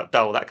wrestling a blow-up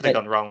doll. That could have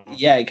gone wrong.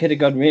 Yeah, it could have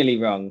gone really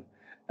wrong.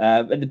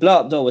 But the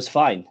blow-up doll was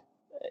fine.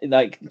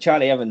 Like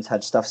Charlie Evans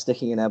had stuff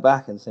sticking in her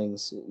back and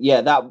things.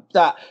 Yeah,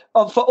 that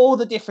for all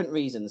the different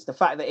reasons. The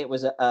fact that it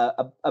was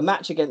a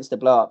match against a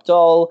blow-up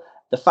doll,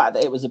 the fact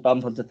that it was a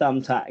bump onto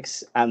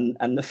thumbtacks,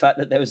 and the fact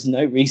that there was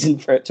no reason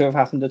for it to have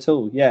happened at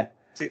all. Yeah.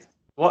 See,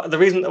 one of the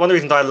reasons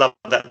I love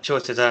that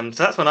choice is so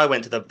that's when I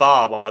went to the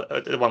bar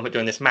the one we're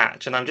doing this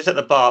match, and I'm just at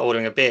the bar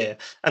ordering a beer,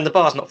 and the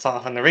bar's not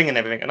far from the ring and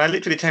everything, and I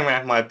literally turned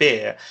around with my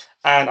beer,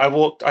 and I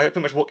pretty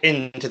much walked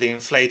into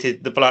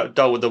the blow-up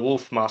doll with the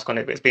wolf mask on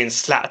it, but it's being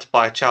slapped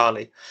by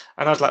Charlie,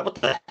 and I was like, what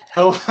the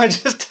hell? I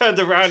just turned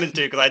around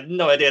into because I had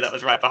no idea that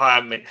was right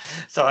behind me.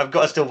 So I've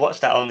got to still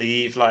watch that on the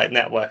Eve Light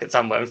network at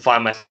somewhere and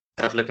find myself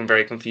looking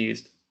very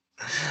confused.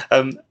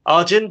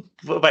 Arjun,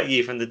 what about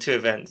you from the 2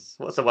 events?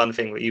 What's the one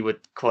thing that you would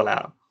call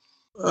out?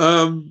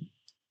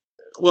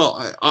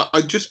 Well,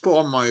 I just put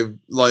on my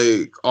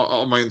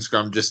on my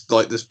Instagram just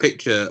like this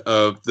picture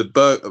of the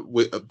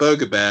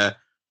Burger Bear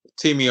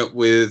teaming up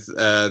with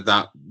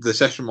the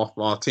Session Moth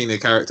Martina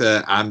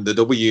character and the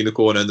Double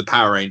Unicorn and the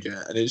Power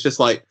Ranger, and it's just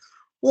like,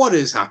 what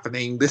is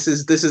happening? This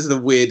is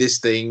the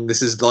weirdest thing.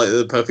 This is like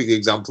the perfect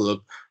example of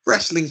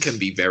wrestling can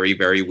be very,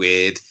 very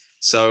weird.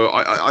 So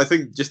I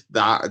think just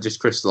that just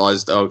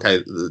crystallized,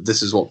 okay,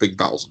 this is what Big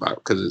Battle's about,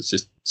 because it's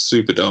just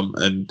super dumb,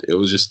 and it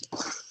was just,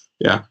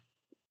 yeah,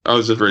 I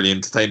was just really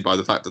entertained by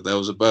the fact that there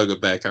was a Burger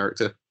Bear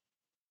character,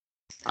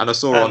 and I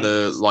saw on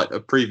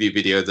a preview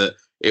video that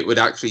it would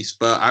actually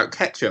spurt out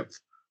ketchup.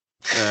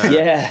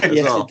 Yes,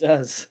 well. It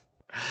does.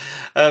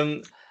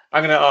 I'm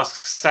going to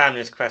ask Sam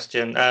this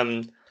question.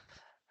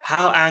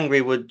 How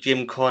angry would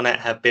Jim Cornette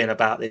have been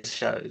about these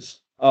shows?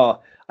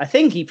 Oh, I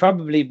think he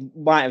probably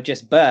might have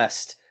just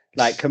burst.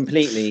 Like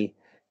completely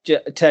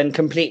turned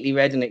completely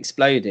red and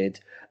exploded.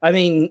 I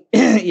mean,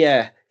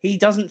 yeah, he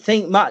doesn't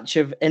think much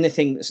of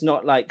anything that's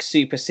not like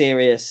super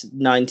serious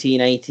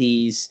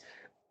 1980s,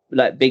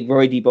 like big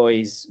roidy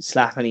boys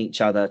slapping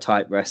each other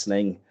type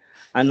wrestling.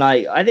 And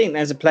like, I think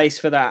there's a place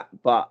for that,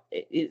 but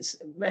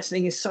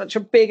wrestling is such a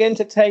big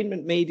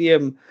entertainment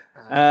medium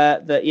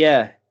that,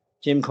 yeah,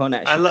 Jim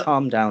Cornette should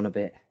calm down a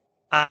bit.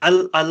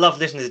 I love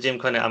listening to Jim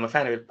Cornette. I'm a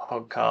fan of his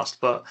podcast,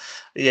 but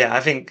yeah,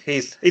 I think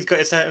he's got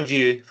a certain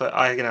view. But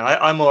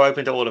I'm more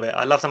open to all of it.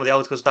 I love some of the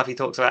old school stuff he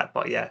talks about,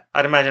 but yeah,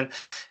 I'd imagine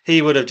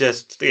he would have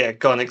just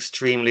gone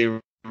extremely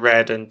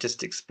red and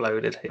just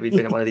exploded if he'd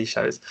been at one of these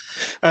shows.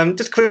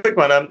 Just a quick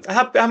one.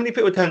 How many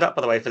people turned up,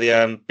 by the way, for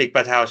the Big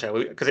Batal show?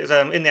 Because it was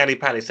in the Ali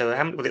Pali. So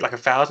was it like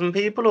 1,000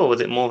 people, or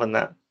was it more than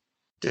that?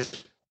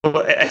 Just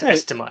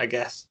estimate, I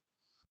guess.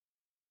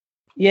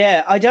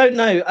 Yeah, I don't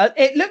know.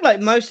 It looked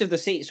like most of the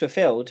seats were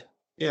filled.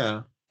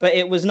 Yeah. But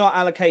it was not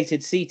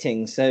allocated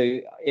seating, so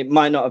it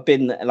might not have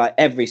been like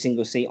every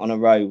single seat on a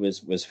row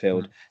was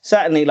filled.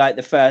 Certainly, like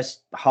the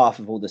first half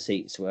of all the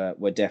seats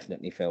were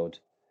definitely filled.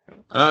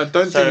 I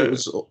don't think it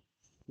was.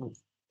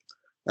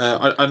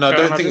 I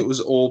don't think it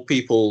was all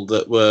people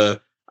that were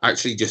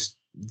actually just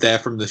there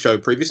from the show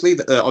previously.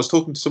 I was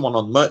talking to someone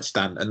on merch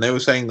stand, and they were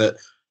saying that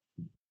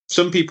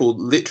some people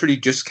literally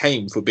just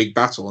came for Big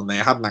Battle and they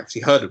hadn't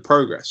actually heard of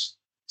Progress.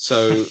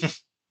 So,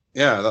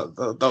 yeah,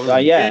 that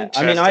was yeah.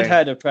 I mean, I'd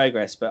heard of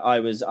Progress, but I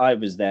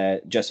was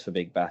there just for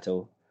Big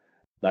Battle.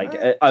 Like,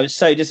 I was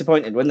so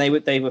disappointed when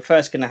they were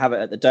first going to have it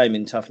at the Dome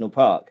in Tufnell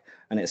Park,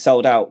 and it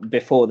sold out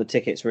before the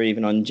tickets were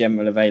even on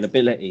general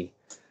availability.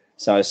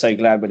 So I was so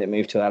glad when it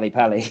moved to Ali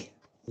Pali.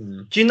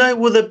 Do you know,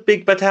 will the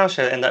Big Batal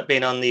show end up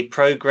being on the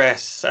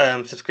Progress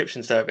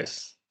subscription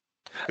service?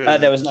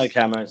 There was no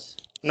cameras.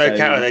 No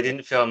counter, they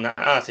didn't film that.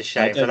 Oh, that's a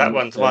shame. So that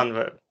one's one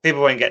that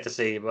people won't get to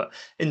see. But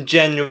in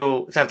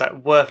general, it sounds like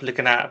worth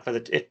looking at for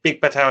if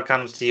Big Battel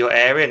comes to your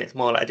area and it's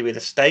more likely to be the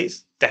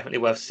States, definitely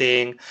worth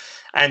seeing.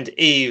 And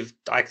Eve,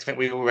 I think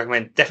we all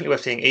recommend, definitely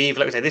worth seeing Eve.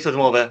 Like I said, this was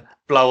more of a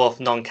blow-off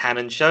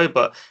non-canon show,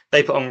 but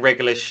they put on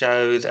regular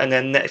shows. And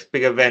their next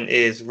big event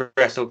is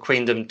Wrestle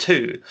Queendom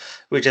 2,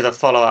 which is a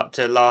follow-up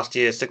to last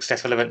year's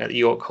successful event at the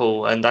York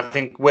Hall. And I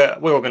think we're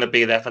all going to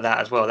be there for that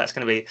as well. That's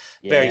going to be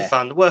very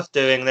fun, worth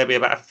doing. There'll be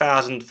about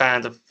 1,000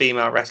 fans of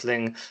female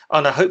wrestling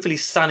on a hopefully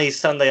sunny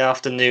Sunday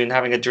afternoon,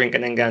 having a drink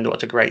and then going to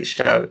watch a great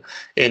show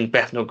in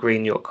Bethnal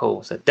Green, York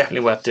Hall. So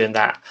definitely worth doing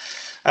that.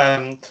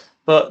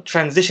 But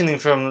transitioning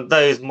from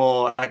those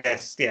more, I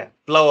guess,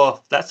 blow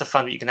off. That's the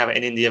fun that you can have at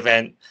an indie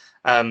event.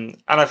 And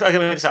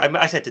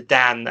I said to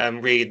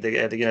Dan Reed,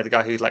 the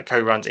guy who's like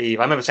co-runs Eve.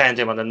 I remember saying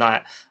to him on the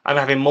night, "I'm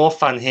having more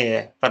fun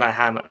here than I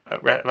had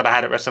at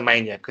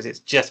WrestleMania because it's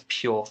just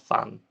pure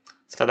fun."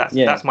 So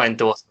that's my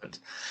endorsement.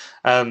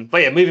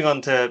 But moving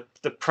on to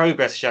the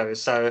Progress shows.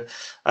 So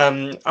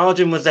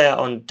Arjun was there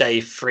on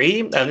day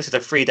 3. This is a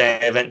 3-day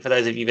event for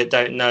those of you that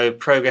don't know.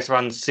 Progress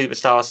runs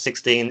Superstars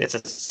 16. It's a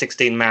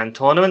 16-man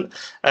tournament.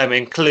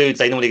 Includes,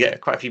 they normally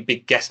get quite a few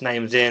big guest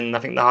names in. I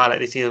think the highlight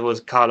this year was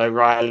Kyle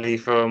O'Reilly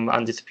from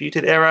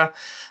Undisputed Era.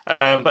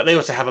 But they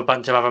also have a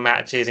bunch of other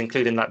matches,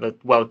 including like the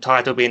world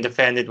title being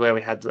defended, where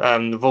we had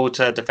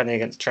Volta defending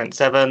against Trent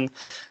Seven.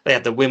 They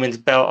had the women's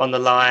belt on the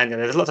line,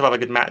 and there's lots of other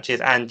good matches,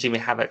 and Jimmy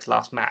Havoc's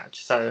last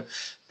match. So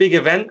big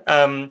event.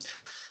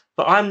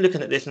 But I'm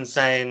looking at this and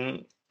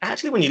saying,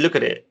 actually, when you look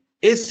at it,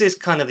 is this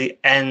kind of the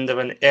end of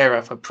an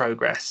era for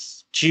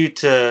Progress due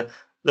to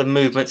the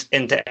movements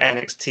into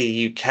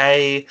NXT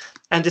UK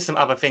and just some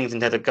other things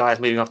in terms of guys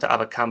moving off to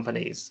other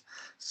companies?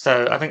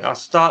 So I think I'll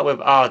start with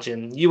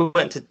Arjun. You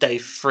went to day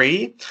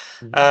 3.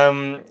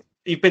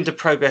 You've been to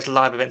Progress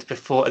live events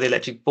before at the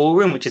Electric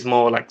Ballroom, which is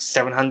more like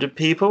 700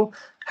 people.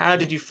 How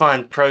did you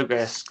find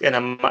Progress in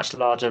a much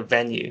larger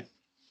venue?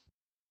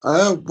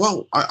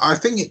 Well, I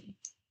think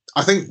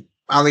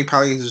Ali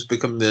Pali has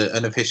become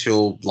an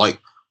official, like,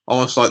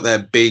 almost like their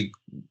big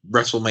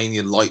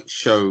WrestleMania light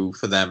show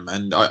for them,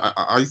 and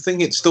I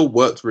think it still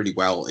worked really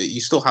well. You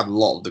still had a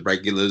lot of the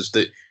regulars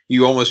that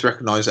you almost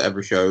recognise at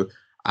every show,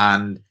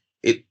 and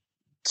it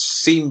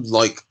seemed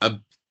like a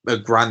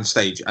grand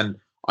stage. And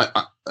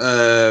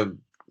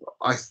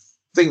I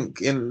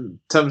think in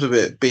terms of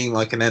it being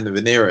like an end of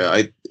an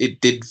era, it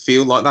did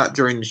feel like that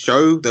during the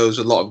show. There was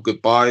a lot of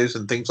goodbyes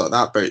and things like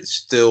that, but it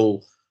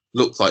still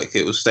looked like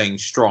it was staying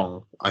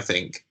strong. I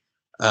think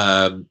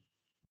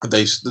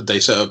they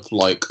set up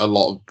like a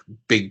lot of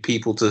big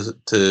people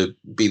to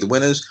be the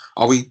winners.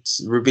 Are we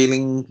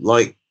revealing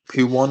like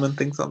who won and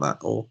things like that?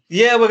 Or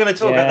we're going to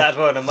talk about that as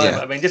well in a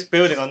moment. I mean, just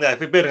building on that, if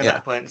we're building on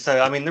that point.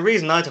 So I mean, the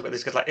reason I talk about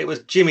this because like it was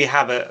Jimmy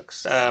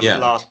Havoc's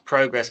last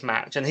Progress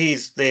match, and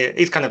he's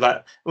kind of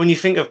like, when you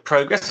think of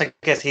Progress, I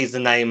guess he's the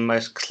name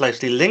most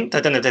closely linked. I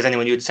don't know if there's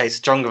anyone you would say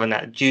stronger than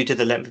that due to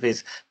the length of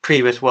his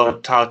previous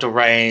world title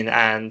reign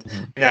and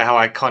you know how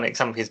iconic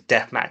some of his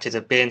death matches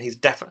have been.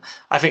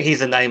 I think he's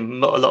the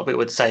name a lot of people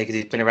would say because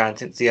he's been around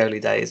since the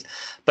early days.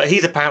 But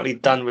he's apparently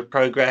done with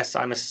Progress.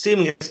 I'm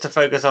assuming it's to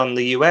focus on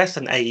the US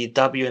and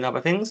AEW and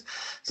other things.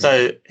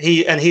 So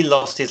he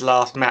lost his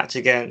last match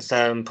against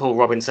Paul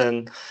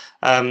Robinson.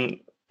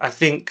 I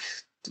think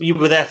you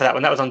were there for that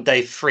one. That was on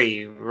day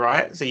 3,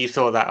 right? So you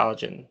saw that,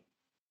 Arjun.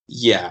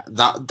 Yeah,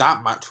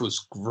 that match was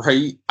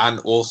great and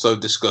also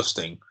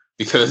disgusting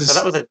because so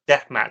that was a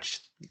death match.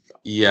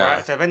 Yeah.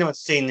 Right? So if anyone's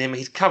seen him,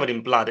 he's covered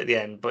in blood at the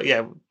end. But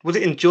yeah, was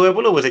it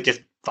enjoyable or was it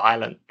just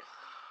violent?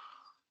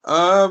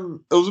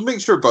 It was a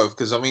mixture of both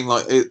because I mean,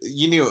 like,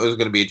 you knew it was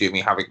going to be a Jimmy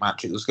Havoc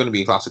match. It was going to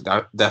be a classic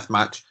death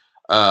match.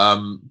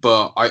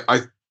 But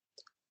I,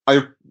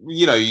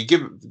 you know, you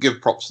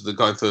give props to the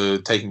guy for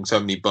taking so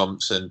many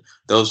bumps, and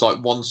there was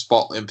like one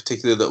spot in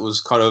particular that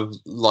was kind of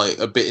like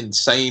a bit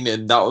insane,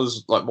 and that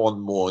was like one of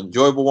the more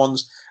enjoyable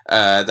ones.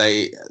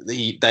 They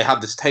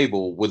had this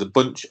table with a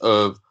bunch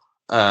of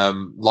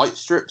light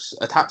strips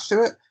attached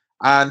to it,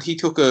 and he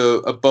took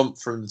a bump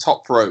from the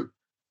top rope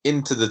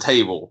into the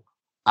table.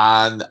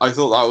 And I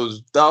thought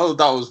that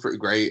was pretty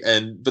great.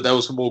 But there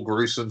was some more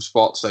gruesome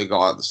spots. They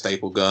got out the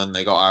staple gun.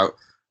 They got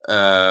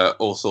out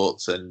all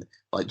sorts. And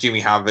like Jimmy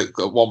Havoc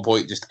at one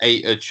point just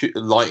ate a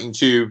lighting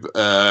tube.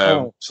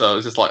 So it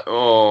was just like,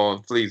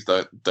 oh, please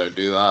don't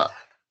do that.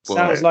 But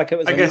sounds like it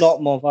was a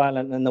lot more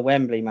violent than the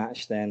Wembley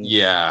match then.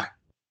 Yeah,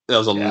 there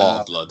was a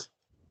lot of blood.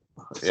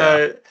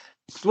 So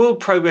will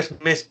Progress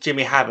miss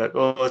Jimmy Havoc,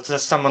 or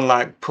does someone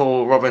like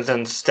Paul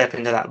Robinson step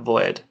into that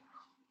void?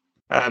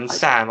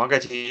 Sam, I'll go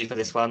to you for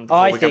this one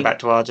before we go back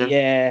to Arjun.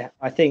 Yeah,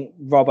 I think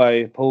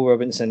Paul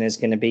Robinson is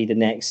going to be the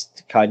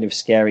next kind of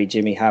scary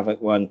Jimmy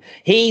Havoc one.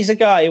 He's a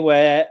guy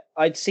where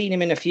I'd seen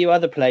him in a few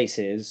other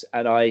places,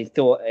 and I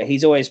thought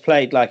he's always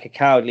played like a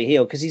cowardly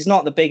heel because he's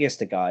not the biggest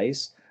of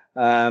guys.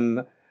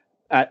 And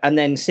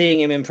then seeing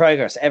him in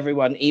Progress,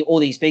 all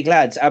these big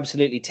lads,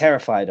 absolutely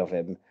terrified of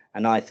him.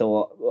 And I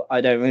thought, I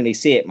don't really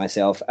see it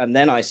myself. And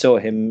then I saw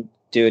him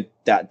do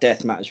that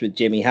death match with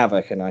Jimmy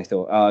Havoc, and I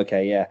thought, oh,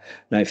 okay, yeah,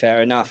 no,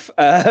 fair enough.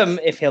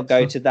 If he'll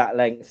go to that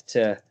length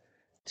to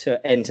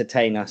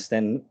entertain us,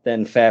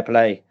 then fair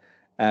play.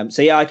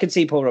 So yeah, I could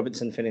see Paul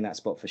Robinson filling that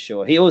spot for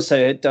sure. He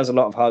also did a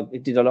lot of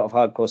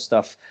hardcore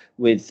stuff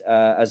with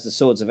as the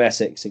Swords of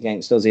Essex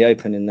against Aussie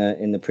Open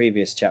in the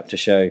previous chapter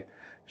show,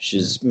 which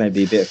is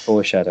maybe a bit of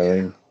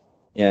foreshadowing.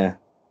 Yeah.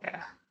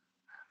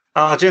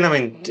 Arjun, I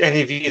mean,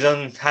 any views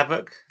on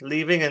Havoc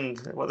leaving and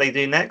what they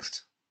do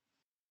next?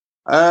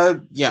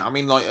 Yeah, I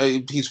mean,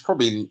 like he's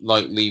probably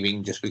like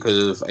leaving just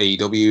because of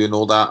AEW and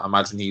all that. I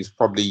imagine he's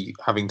probably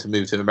having to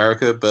move to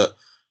America, but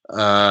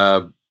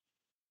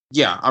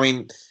yeah, I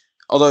mean,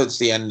 although it's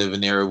the end of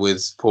an era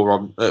with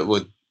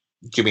with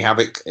Jimmy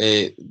Havoc,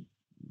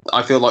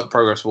 I feel like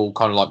Progress will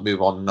kind of like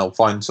move on and they'll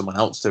find someone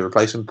else to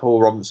replace him.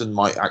 Paul Robinson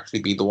might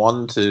actually be the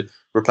one to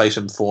replace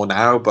him for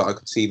now, but I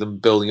could see them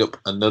building up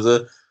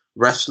another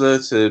wrestler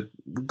to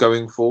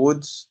going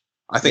forwards.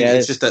 I think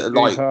it's just that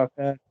like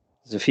Parker.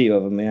 There's a few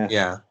of them,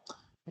 yeah,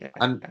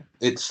 and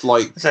it's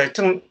like so.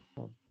 Sorry.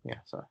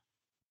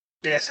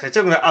 Yeah, so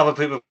talking about other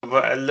people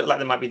that look like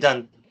they might be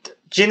done.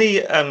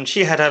 Ginny,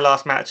 she had her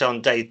last match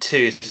on day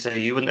 2, so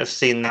you wouldn't have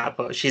seen that,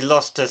 but she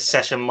lost to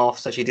Session Moth,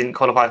 so she didn't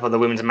qualify for the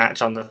women's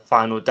match on the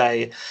final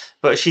day.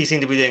 But she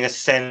seemed to be doing a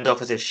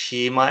send-off as if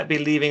she might be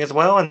leaving as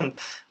well, and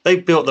they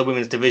built the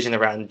women's division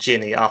around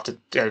Ginny after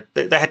they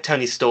had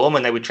Toni Storm,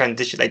 and they would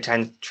transition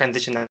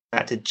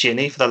that to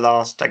Ginny for the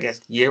last, I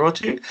guess, year or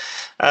two.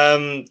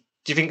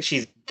 Do you think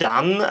she's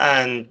done?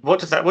 And what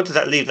does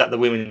that leave the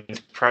women's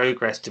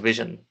Progress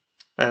division?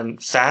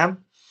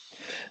 Sam?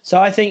 So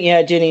I think,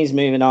 yeah, Ginny's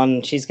moving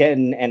on. She's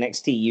getting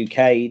NXT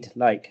UK'd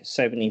like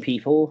so many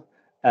people.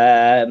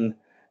 And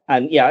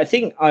yeah, I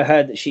think I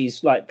heard that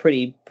she's like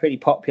pretty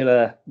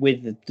popular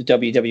with the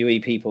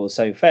WWE people.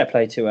 So fair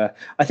play to her.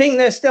 I think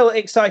there's still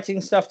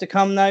exciting stuff to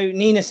come though.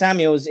 Nina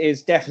Samuels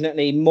is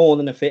definitely more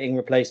than a fitting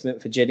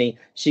replacement for Ginny.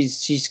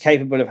 She's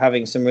capable of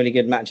having some really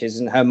good matches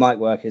and her mic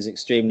work is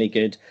extremely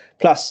good.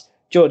 Plus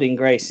Jordynne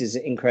Grace is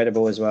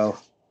incredible as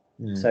well.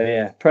 So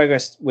yeah,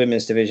 Progress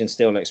women's division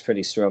still looks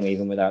pretty strong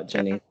even without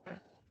Ginny.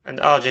 And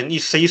Arjun, you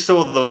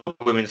saw the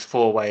women's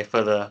 4-way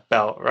for the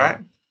belt, right?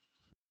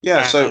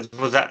 Yeah. And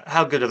was that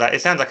how good was that?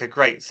 It sounds like a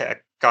great set of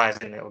guys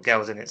in it or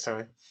girls in it.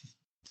 Sorry.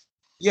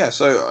 Yeah,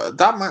 so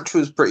that match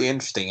was pretty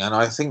interesting, and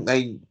I think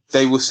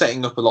they were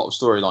setting up a lot of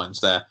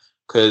storylines there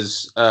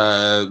because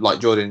like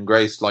Jordynne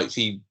Grace, like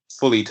she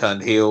fully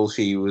turned heel.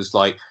 She was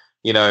like,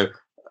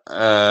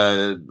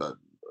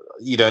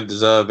 you don't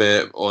deserve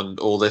it on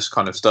all this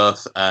kind of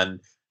stuff. And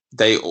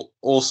they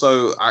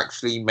also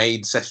actually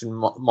made Session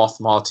Moth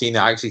Martina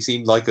actually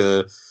seem like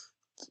a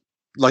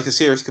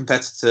serious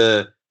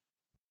competitor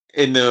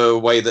in a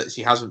way that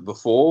she hasn't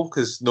before,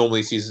 because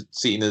normally she's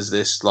seen as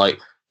this like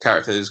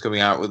character who's coming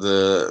out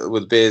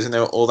with beers and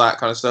all that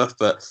kind of stuff.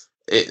 But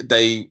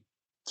they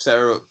set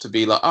her up to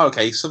be like, oh,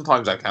 okay,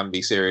 sometimes I can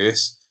be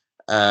serious,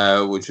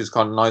 which was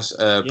kind of nice.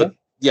 But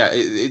yeah,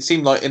 it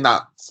seemed like in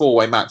that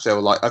 4-way match they were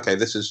like, okay,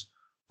 this is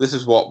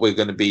what we're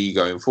going to be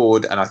going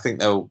forward, and I think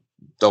they'll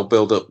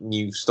build up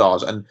new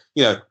stars. And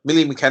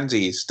Millie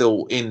McKenzie is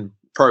still in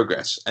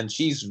Progress, and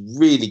she's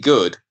really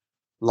good.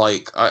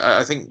 Like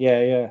I think,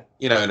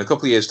 in a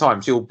couple of years'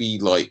 time, she'll be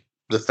like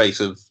the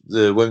face of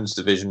the women's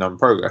division on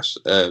Progress,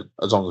 as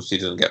long as she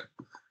doesn't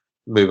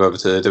move over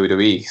to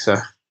WWE. So.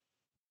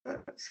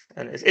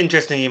 And it's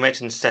interesting you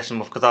mentioned Session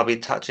Moth because I'll be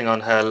touching on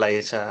her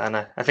later, and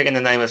I think in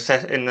the name of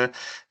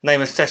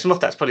Session Moth,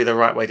 that's probably the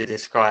right way to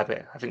describe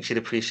it. I think she'd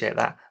appreciate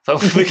that.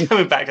 But we'll be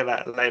coming back to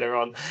that later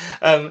on.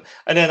 And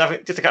then I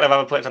think just a couple of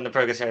other points on the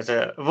Progress here.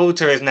 So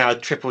Walter is now a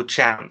triple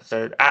champ,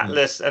 so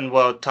Atlas and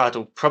World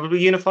Title probably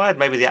unified.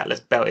 Maybe the Atlas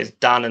belt is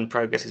done and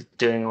Progress is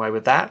doing away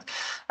with that.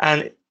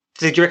 And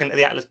do you reckon that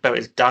the Atlas belt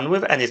is done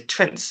with? And is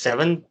Trent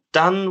Seven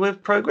done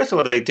with Progress,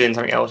 or are they doing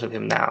something else with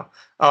him now?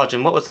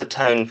 Arjun, what was the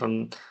tone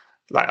from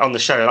on the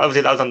show?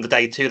 Obviously, that was on the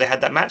day 2. They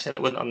had that match. It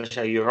wasn't on the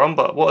show you were on,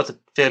 but what was the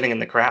feeling in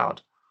the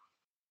crowd?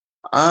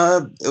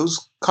 It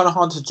was kind of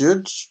hard to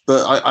judge,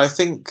 but I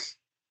think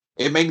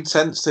it made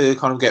sense to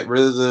kind of get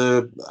rid of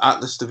the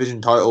Atlas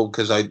division title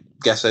because I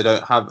guess they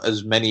don't have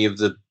as many of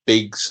the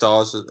big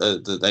stars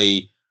that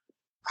they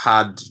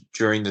had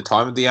during the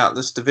time of the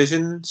Atlas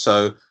division.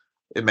 So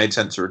it made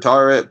sense to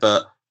retire it,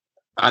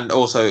 and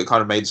also it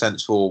kind of made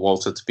sense for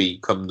Walter to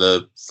become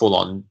the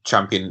full-on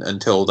champion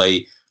until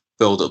they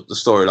build up the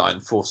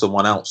storyline for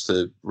someone else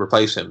to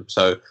replace him.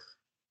 So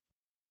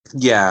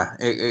yeah,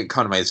 it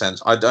kind of made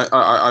sense.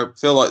 I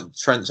feel like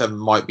Trent Seven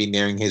might be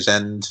nearing his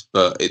end,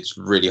 but it's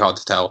really hard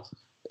to tell.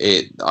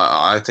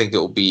 I think it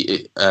will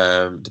be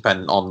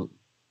dependent on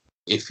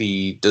if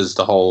he does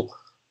the whole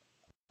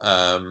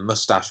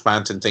Mustache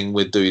Mountain thing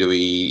with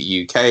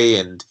WWE UK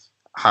and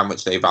how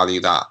much they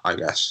value that, I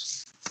guess.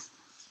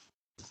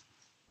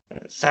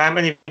 Sam,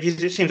 it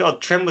seems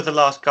odd. Trent was the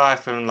last guy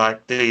from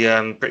like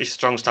the British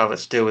Strong Style that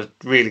still was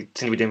really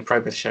seemed to be doing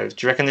Progress shows.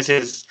 Do you reckon this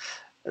is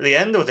the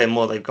end, or is there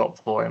more they've got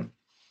for him?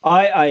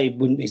 I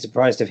wouldn't be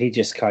surprised if he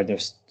just kind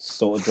of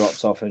sort of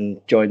drops off and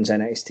joins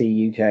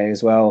NXT UK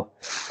as well.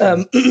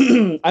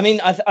 I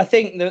mean, I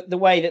think the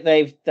way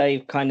that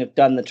they've kind of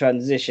done the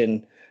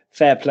transition,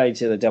 fair play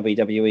to the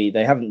WWE.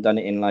 They haven't done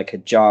it in like a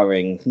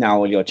jarring, now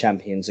all your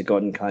champions are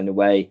gone kind of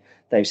way.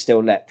 They've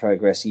still let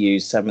Progress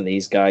use some of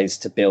these guys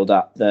to build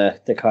up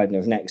the kind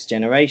of next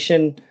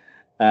generation.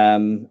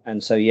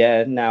 And so,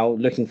 yeah, now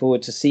looking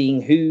forward to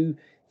seeing who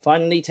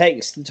finally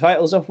takes the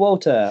titles off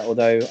Walter,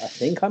 although I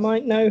think I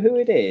might know who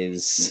it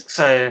is.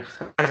 So,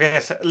 I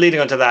guess leading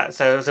on to that,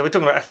 so we're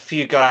talking about a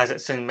few guys that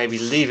soon maybe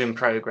leaving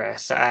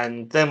Progress,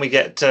 and then we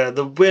get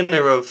the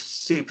winner of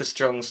Super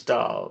Strong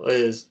Style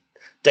is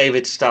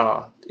David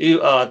Starr.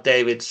 You are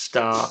David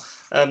Starr.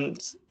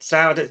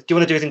 Sal, do you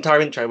want to do his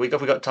entire intro? We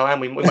got time.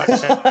 We might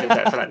save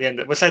that for the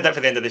end. We'll save that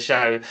for the end of the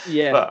show.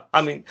 Yeah. But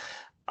I mean,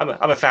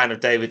 I'm a fan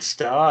of David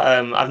Starr.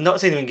 I've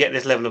not seen him get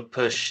this level of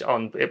push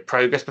on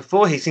Progress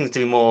before. He seems to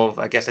be more of,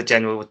 I guess, a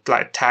general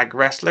like tag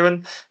wrestler,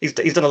 and he's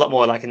done a lot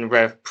more like in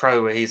Rev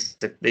Pro, where he's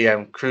the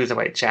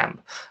cruiserweight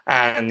champ,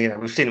 and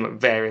we've seen him at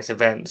various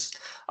events.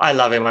 I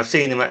love him. I've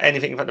seen him at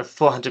anything from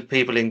 400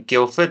 people in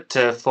Guildford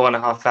to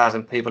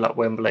 4,500 people at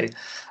Wembley.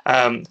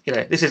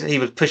 He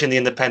was pushing the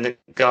independent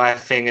guy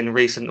thing in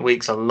recent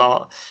weeks a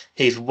lot.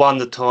 He's won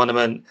the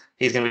tournament.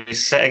 He's going to be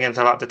setting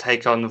himself up to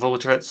take on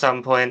Walter at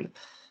some point.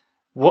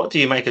 What do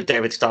you make of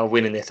David Starr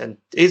winning this? And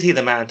is he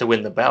the man to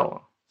win the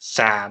belt?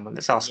 Sam,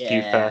 let's ask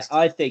you first.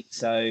 I think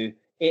so.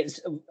 It's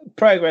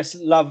Progress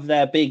love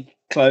their big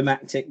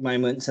climactic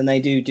moments, and they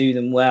do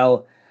them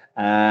well.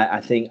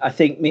 I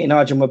think me and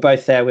Arjun were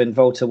both there when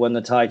Walter won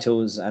the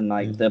titles, and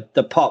like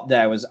the pop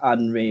there was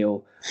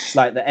unreal.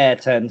 Like the air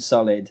turned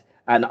solid.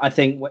 And I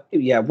think,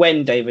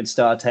 when David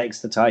Starr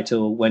takes the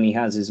title, when he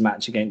has his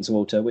match against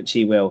Walter, which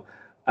he will,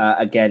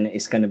 again,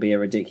 it's going to be a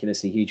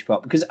ridiculously huge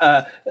pop. Because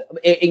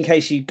in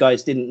case you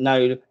guys didn't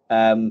know,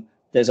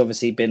 there's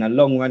obviously been a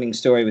long-running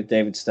story with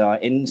David Starr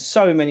in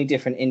so many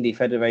different indie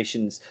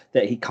federations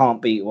that he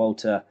can't beat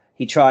Walter.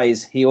 He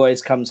tries, he always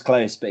comes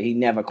close, but he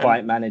never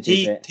quite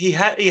manages it. He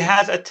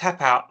has a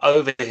tap out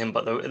over him,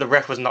 but the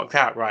ref was knocked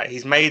out, right?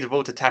 He's made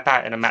Walter tap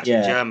out in a match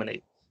in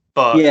Germany,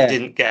 but he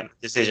didn't get a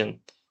decision.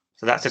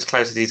 So that's as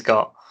close as he's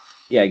got.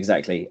 Yeah,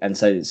 exactly. And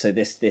so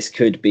this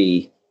could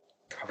be,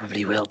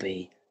 probably will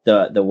be,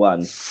 the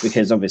one,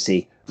 because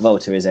obviously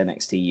Walter is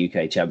NXT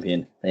UK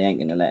champion. They ain't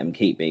going to let him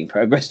keep being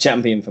Progress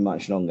champion for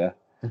much longer.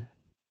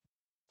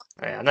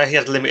 Yeah, I know he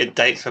has limited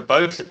dates for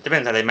both. It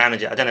depends how they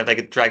manage it. I don't know if they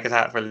could drag it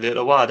out for a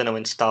little while. I don't know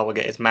when Starr will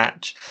get his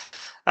match.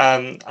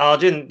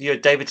 Arjun, you're a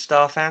David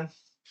Starr fan?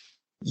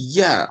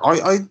 Yeah,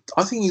 I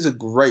think he's a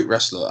great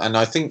wrestler, and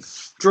I think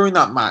during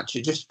that match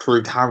it just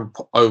proved how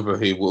over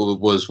he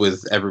was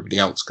with everybody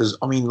else. Because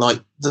I mean,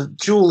 like the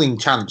dueling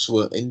chants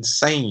were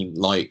insane.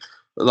 Like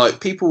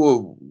people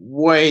were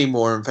way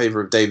more in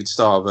favor of David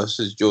Starr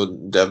versus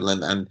Jordan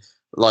Devlin, and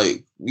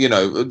in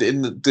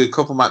the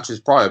couple matches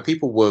prior,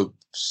 people were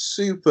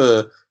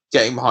super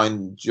getting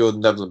behind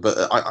Jordan Devlin.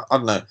 But I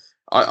don't know.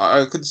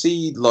 I could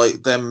see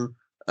like them,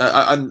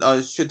 and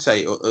I should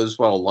say as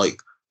well,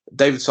 like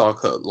David Starr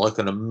cut like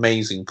an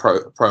amazing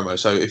promo.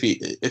 So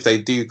if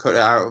they do cut it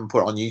out and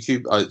put it on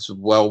YouTube, it's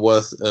well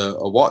worth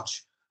a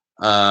watch.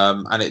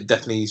 And it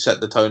definitely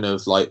set the tone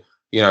of like,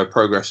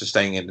 Progress is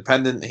staying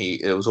independent.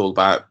 It was all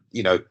about,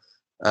 he's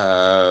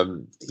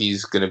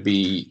going to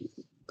be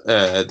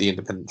the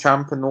independent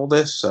champ and all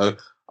this. So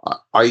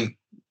I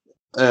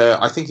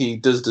think he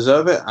does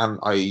deserve it, and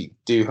I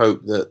do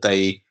hope that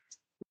they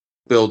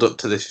build up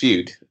to this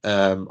feud.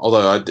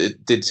 Although I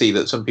did see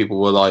that some people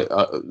were like,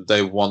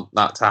 they want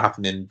that to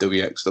happen in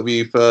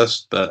WXW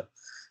first, but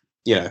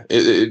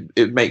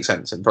it makes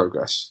sense in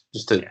Progress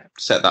just to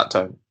set that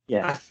tone.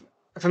 Yeah.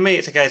 For me,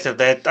 it's a case of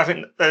I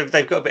think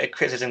they've got a bit of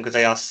criticism because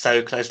they are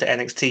so close to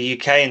NXT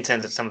UK in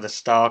terms of some of the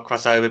Star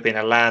crossover, being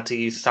allowed to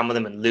use some of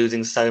them and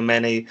losing so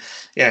many.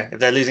 Yeah, if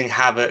they're losing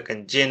Havoc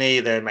and Ginny,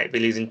 they might be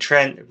losing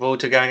Trent,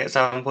 Walter going at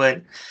some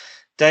point.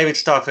 David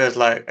Starr feels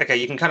like, okay,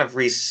 you can kind of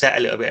reset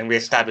a little bit and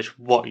reestablish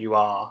what you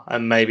are,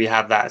 and maybe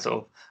have that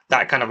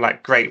kind of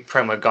like great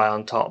promo guy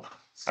on top.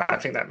 So I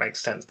think that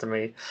makes sense to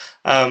me.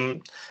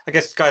 I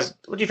guess, guys,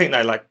 what do you think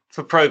though? Like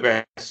for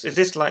Progress, is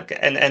this like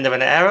an end of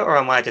an era, or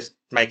am I just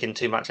making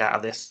too much out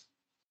of this?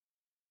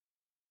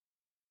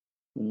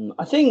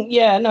 I think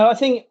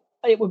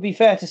it would be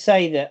fair to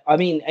say that, I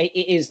mean,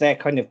 it is their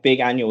kind of big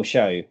annual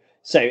show.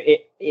 So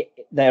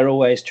they're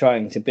always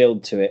trying to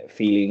build to it,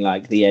 feeling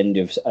like the end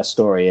of a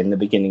story and the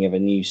beginning of a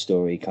new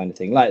story kind of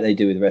thing, like they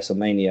do with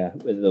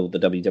WrestleMania, with all the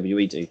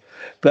WWE do.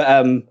 But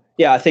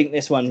I think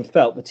this one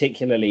felt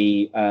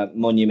particularly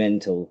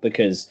monumental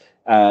because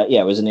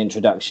it was an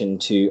introduction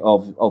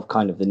of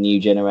kind of the new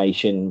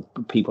generation,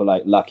 people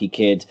like Lucky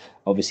Kid,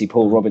 obviously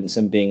Paul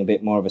Robinson being a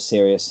bit more of a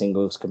serious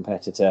singles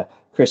competitor,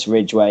 Chris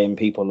Ridgway and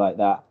people like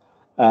that.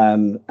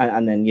 And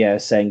then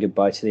saying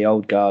goodbye to the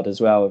old guard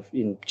as well, of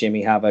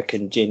Jimmy Havoc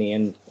and Ginny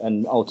and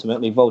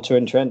ultimately Walter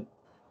and Trent.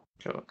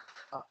 Sure.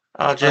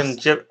 Jim,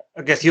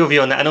 I guess your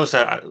view on that, and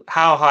also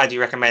how high do you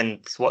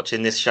recommend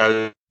watching this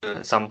show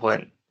at some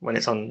point when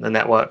it's on the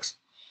networks?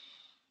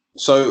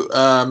 So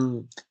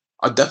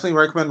I definitely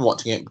recommend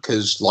watching it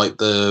because like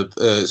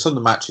some of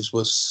the matches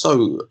were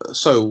so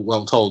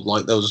well told.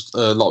 Like there was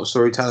a lot of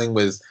storytelling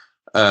with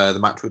the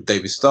match with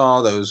Davey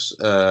Starr. There was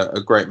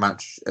a great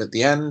match at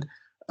the end.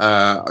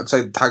 I'd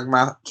say the tag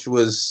match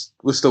was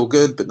still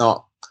good, but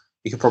not.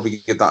 You could probably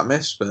give that a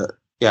miss, but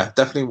yeah,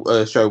 definitely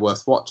a show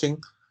worth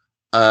watching.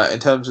 In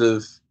terms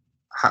of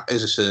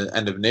is this an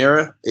end of an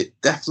era? It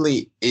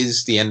definitely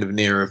is the end of an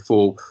era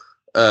for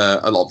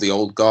a lot of the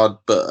old guard,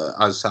 but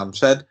as Sam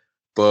said,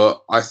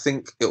 but I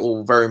think it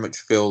will very much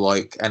feel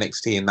like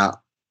NXT in that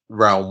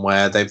realm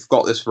where they've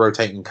got this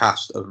rotating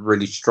cast of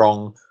really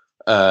strong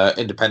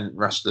independent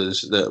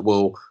wrestlers that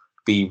will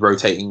be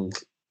rotating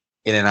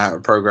in and out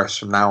of Progress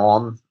from now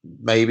on,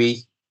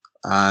 maybe.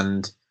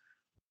 And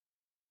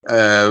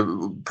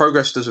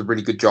Progress does a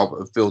really good job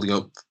of building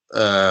up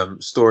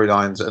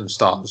storylines and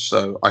stars.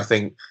 So I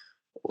think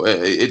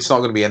it's not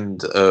going to be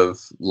end of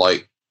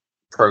like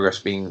Progress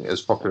being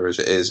as popular as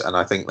it is, and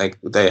I think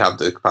they have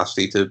the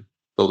capacity to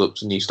build up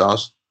some new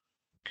stars.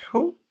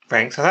 Cool.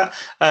 Thanks for that.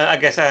 I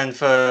guess, and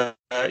for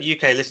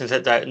UK listeners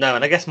that don't know,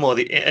 and I guess more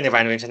any of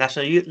our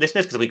international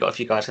listeners, because we've got a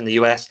few guys from the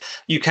US,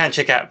 you can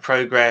check out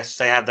Progress.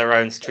 They have their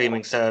own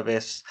streaming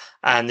service,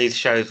 and these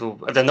shows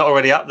if they're not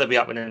already up, they'll be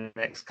up in the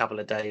next couple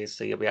of days,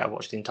 so you'll be able to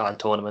watch the entire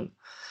tournament.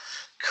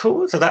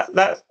 Cool. So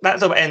that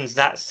sort of ends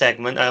that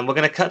segment. We're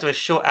going to cut to a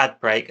short ad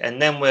break,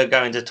 and then we're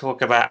going to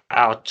talk about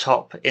our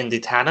top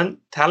indie talent,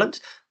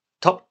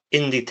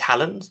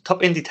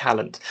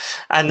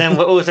 and then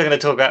we're also going to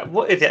talk about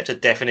what is the actual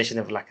definition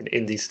of like an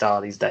indie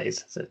star these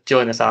days. So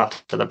join us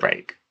after the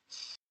break.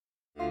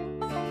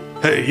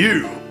 Hey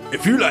you!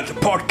 If you like the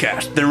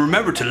podcast, then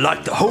remember to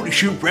like the Holy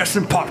Shoot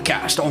Wrestling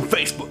Podcast on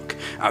Facebook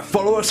and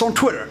follow us on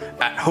Twitter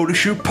at Holy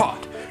Shoot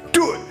Pod.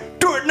 Do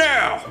it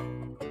now!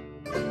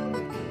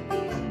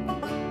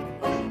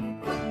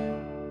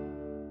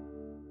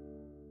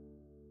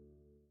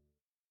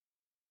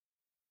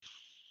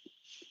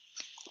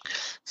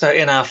 So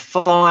in our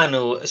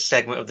final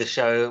segment of the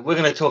show, we're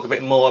going to talk a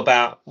bit more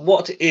about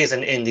what is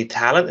an indie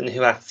talent and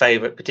who our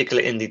favourite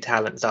particular indie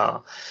talents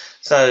are.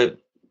 So,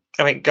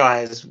 I mean,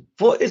 guys,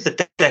 what is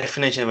the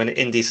definition of an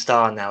indie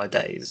star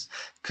nowadays?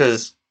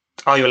 Because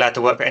are you allowed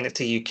to work for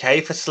NXT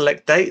UK for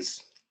select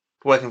dates?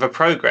 Working for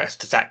Progress,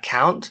 does that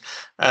count?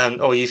 Or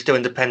are you still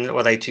independent,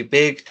 or are they too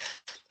big?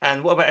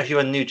 And what about if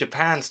you're a New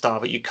Japan star,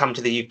 but you come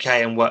to the UK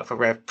and work for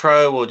Rev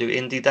Pro or do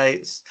indie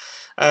dates?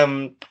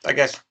 I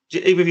guess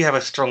even if you have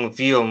a strong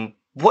view on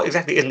what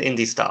exactly is an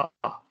indie star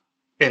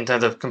in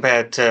terms of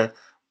compared to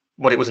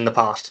what it was in the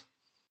past.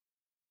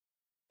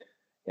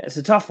 Yeah, it's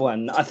a tough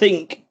one.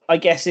 I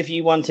guess if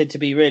you wanted to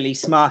be really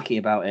smarky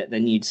about it,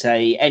 then you'd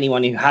say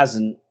anyone who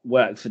hasn't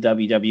worked for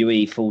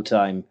WWE full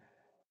time,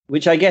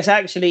 which I guess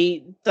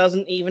actually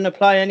doesn't even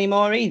apply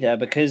anymore either,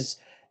 because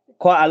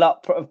quite a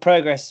lot of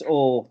Progress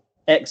or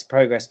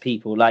ex-Progress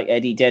people like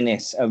Eddie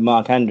Dennis and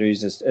Mark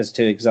Andrews as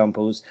two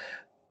examples,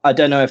 I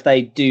don't know if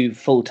they do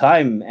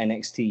full-time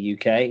NXT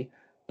UK,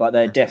 but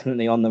they're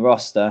definitely on the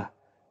roster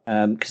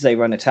because they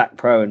run Attack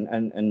Pro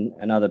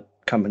and other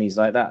companies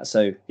like that.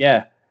 So,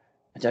 yeah,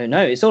 I don't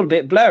know. It's all a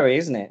bit blurry,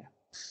 isn't it?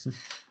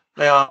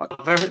 They are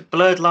very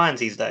blurred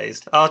lines these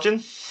days.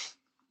 Arjun?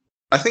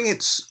 I think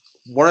it's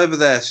whatever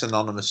they're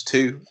synonymous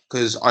to,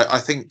 because I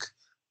think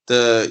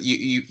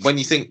you when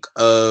you think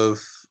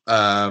of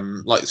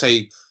like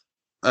say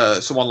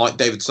someone like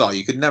David Starr,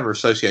 you could never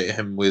associate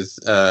him with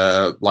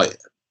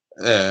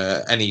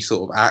any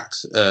sort of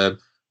act,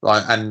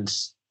 and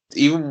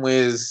even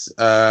with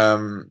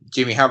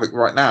Jimmy Havoc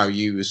right now,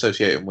 you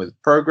associate him with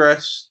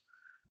Progress,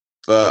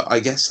 but I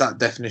guess that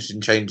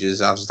definition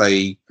changes as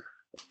they,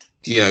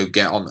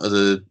 get on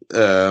other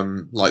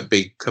like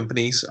big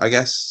companies, I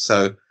guess.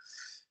 So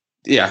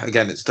yeah,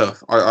 again, it's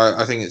tough.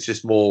 I think it's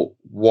just more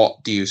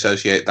what do you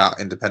associate that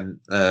independent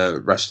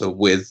wrestler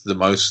with the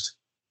most,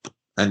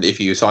 and if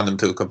you assign them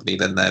to a company,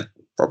 then they're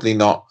probably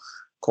not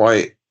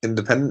quite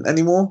independent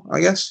anymore, I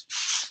guess.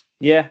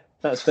 Yeah,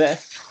 that's fair.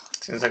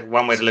 Seems like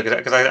one way to look at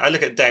it, because I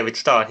look at David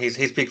Starr. His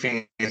big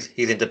thing is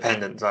he's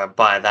independent, so I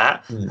buy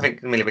that. I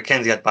think Millie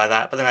McKenzie, I'd buy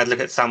that. But then I'd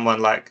look at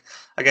someone like,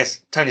 I guess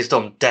Toni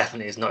Storm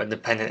definitely is not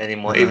independent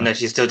anymore, even though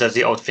she still does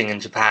the odd thing in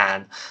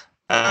Japan.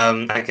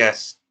 I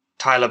guess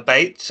Tyler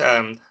Bate,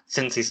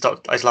 since he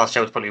stopped, his last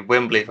show was probably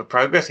Wembley for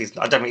Progress.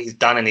 I don't think he's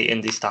done any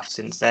indie stuff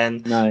since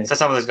then. No. So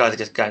some of those guys are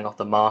just going off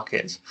the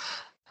market.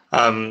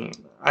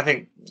 I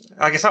think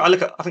someone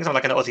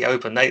like an Aussie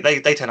Open,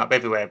 they turn up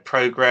everywhere.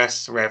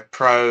 Progress, Rev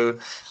Pro.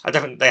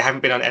 They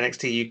haven't been on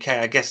NXT UK.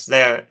 I guess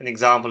they're an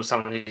example of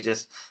someone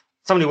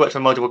who works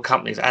for multiple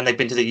companies and they've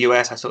been to the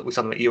US. We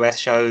saw them at US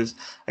shows.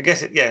 I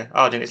guess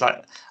Arjun, it's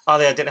like, are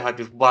they identified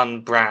with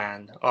one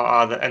brand,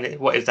 or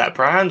what is that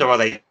brand, or are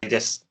they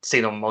just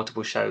seen on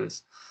multiple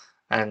shows?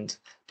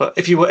 But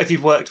if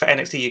you've worked for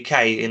NXT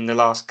UK in the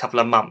last couple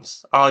of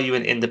months, are you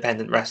an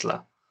independent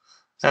wrestler?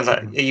 Sounds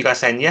like, are you guys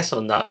saying yes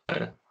or no?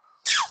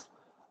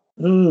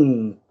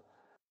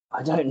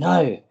 I don't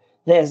know.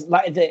 There's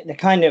like the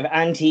kind of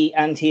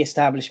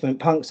anti-establishment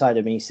punk side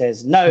of me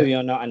says, no,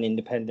 you're not an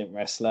independent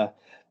wrestler.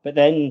 But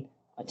then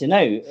I don't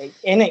know.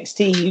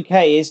 NXT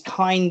UK is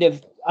kind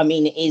of, I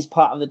mean, it is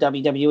part of the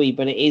WWE,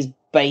 but it is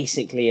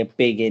basically a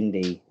big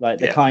indie, like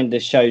the kind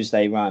of shows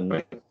they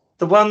run.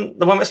 The one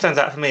that stands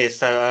out for me is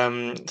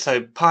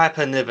so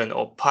Piper Niven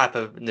or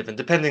Piper Niven,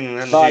 depending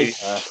on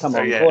Viper. Come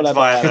on, call her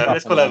Viper.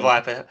 Let's call her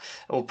Viper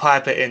or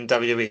Piper in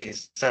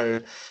WWE.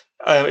 So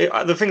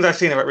the things I've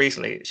seen of it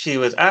recently, she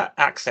was at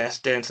Access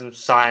doing some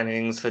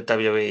signings for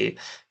WWE.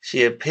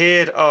 She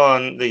appeared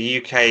on the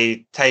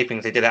UK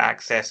tapings they did at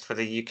Access for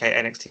the UK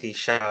NXT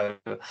show.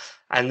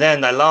 And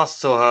then I last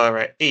saw her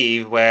at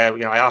Eve, where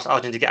I asked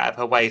Arjun to get out of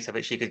her way so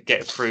that she could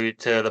get through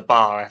to the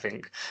bar, I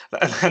think.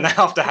 And then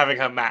after having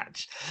her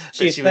match,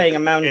 she was playing a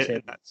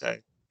mountain.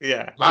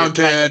 Yeah,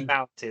 mountain.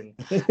 Mountain.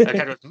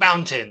 Okay, was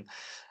mountain.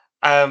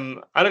 I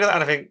look at that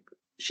and I think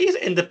she's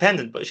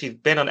independent, but she's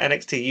been on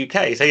NXT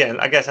UK. So yeah,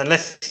 I guess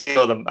unless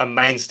you're a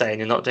mainstay and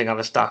you're not doing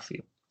other stuff,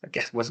 I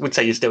guess we'd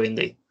say you're still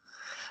indie.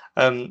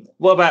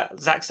 What about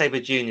Zack Sabre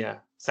Jr.?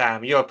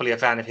 Sam, you're probably a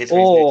fan of his.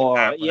 Oh,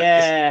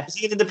 yeah. Is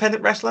he an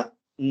independent wrestler?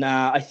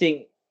 Nah, I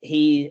think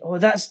he's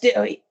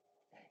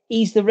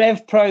the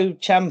Rev Pro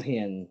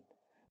champion.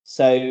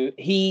 So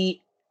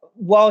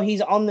while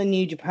he's on the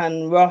New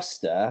Japan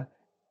roster,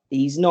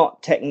 he's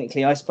not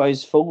technically, I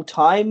suppose, full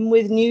time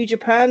with New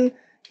Japan.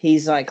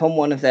 He's like on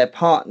one of their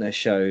partner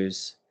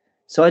shows.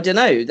 So I don't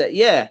know that.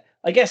 Yeah,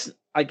 I guess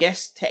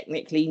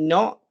technically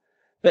not.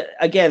 But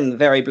again,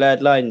 very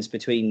blurred lines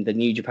between the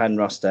New Japan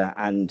roster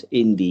and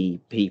indie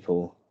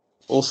people.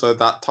 Also,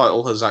 that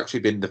title has actually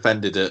been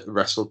defended at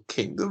Wrestle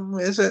Kingdom,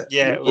 is it?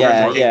 Yeah.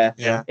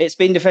 It's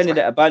been defended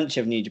at a bunch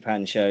of New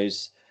Japan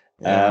shows.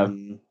 Yeah.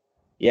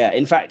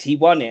 In fact, he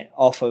won it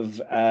off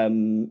of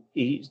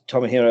Tomohiro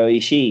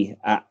Ishii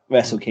at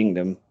Wrestle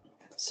Kingdom.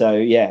 So,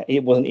 yeah,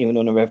 it wasn't even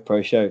on a Rev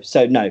Pro show.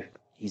 So, no,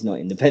 he's not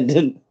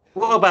independent.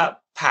 What about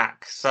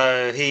Pac?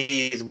 So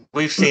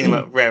we've seen him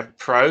at Rev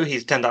Pro.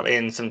 He's turned up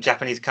in some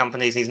Japanese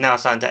companies. He's now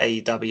signed to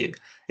AEW.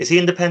 Is he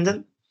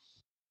independent?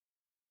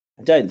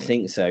 I don't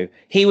think so.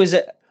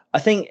 I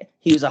think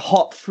he was a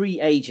hot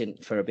free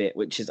agent for a bit,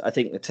 which is, I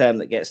think, the term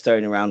that gets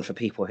thrown around for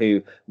people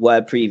who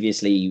were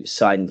previously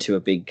signed to a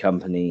big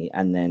company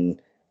and then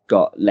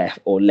got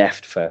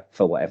left for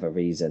whatever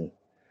reason.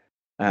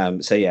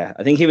 So yeah,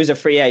 I think he was a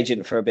free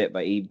agent for a bit,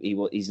 but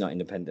he's not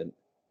independent.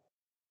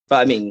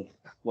 But I mean,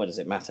 what does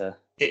it matter?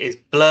 It is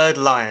blurred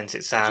lines,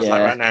 it sounds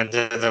like right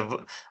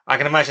now. I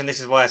can imagine this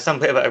is why some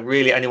people that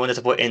really only want to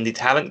support indie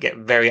talent get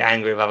very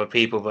angry with other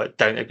people but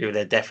don't agree with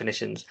their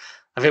definitions.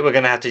 I think we're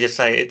going to have to just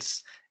say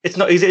it's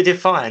not easy to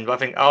define, but I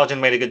think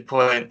Arjun made a good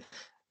point.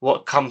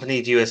 What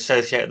company do you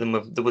associate them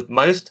with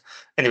most?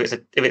 And if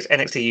it's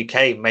NXT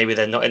UK, maybe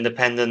they're not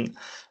independent.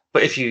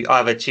 But if you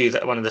either choose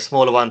one of the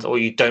smaller ones or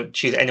you don't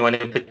choose anyone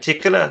in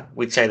particular,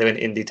 we'd say they're an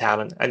indie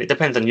talent. And it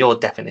depends on your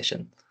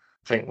definition.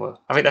 I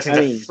think that's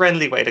a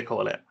friendly way to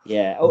call it.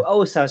 Yeah.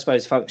 Also, I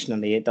suppose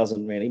functionally, it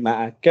doesn't really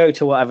matter. Go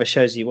to whatever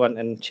shows you want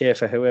and cheer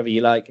for whoever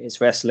you like.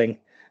 It's wrestling.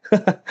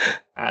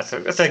 That's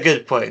a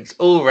good point. It's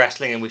all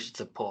wrestling, and we should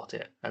support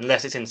it,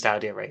 unless it's in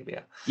Saudi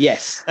Arabia.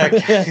 Yes.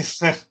 Okay.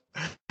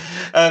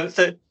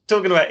 So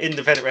talking about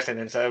independent wrestling,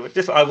 then. So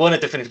I wanted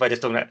to finish by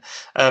just talking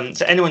about.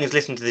 So anyone who's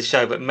listened to this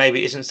show, but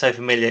maybe isn't so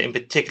familiar, in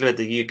particular with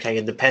the UK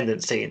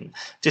independent scene,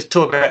 just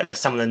talk about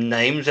some of the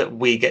names that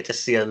we get to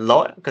see a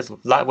lot, because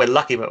we're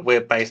lucky that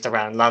we're based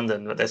around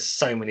London, but there's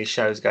so many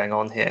shows going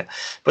on here.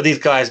 But these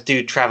guys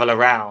do travel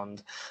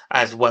around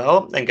as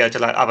well and go to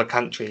like other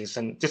countries,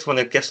 and just want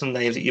to give some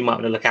names that you might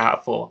want to look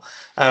out for.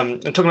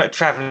 And talking about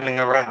traveling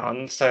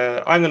around,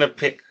 so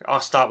I'll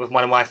start with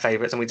one of my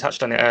favorites, and we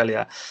touched on it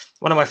earlier.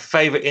 One of my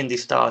favorite indie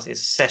stars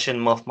is Session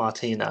Moth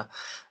Martina.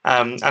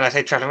 And I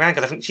say traveling around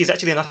because I think she's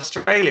actually in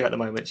Australia at the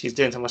moment. She's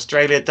doing some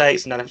Australia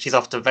dates, and then she's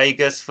off to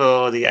Vegas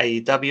for the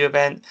AEW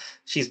event.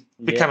 She's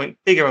becoming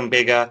bigger and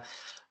bigger.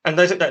 And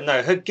those that don't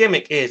know, her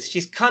gimmick is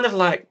she's kind of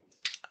like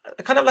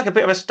a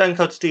bit of a Stone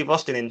Cold Steve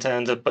Austin in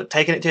terms of, but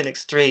taking it to an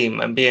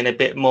extreme and being a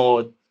bit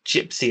more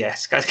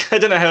gypsy-esque. I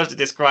don't know how else to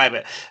describe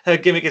it. Her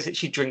gimmick is that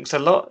she drinks a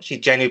lot. She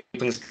genuinely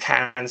brings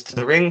cans to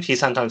the ring. She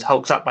sometimes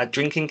hulks up by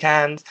drinking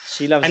cans.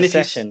 She loves a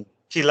session.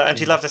 She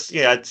loves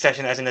a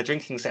session as in a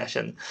drinking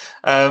session.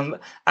 And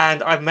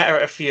I've met her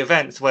at a few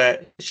events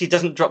where she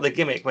doesn't drop the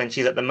gimmick when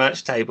she's at the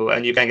merch table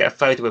and you can get a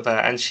photo with her,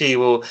 and she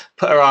will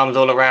put her arms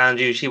all around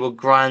you. She will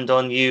grind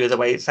on you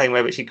same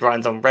way that she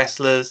grinds on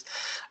wrestlers.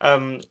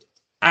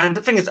 And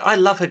the thing is, I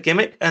love her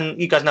gimmick, and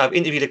you guys know I've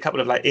interviewed a couple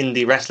of like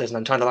indie wrestlers, and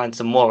I'm trying to line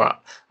some more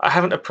up. I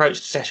haven't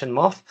approached Session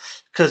Moth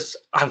because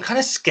I'm kind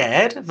of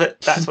scared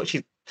that that's what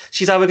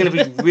she's either going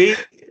to be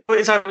really.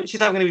 She's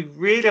either going to be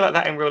really like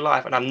that in real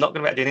life, and I'm not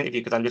going to be able to do an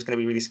interview because I'm just going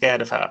to be really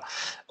scared of her.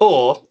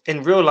 Or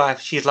in real life,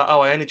 she's like,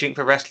 oh, I only drink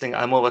for wrestling.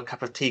 I'm more of a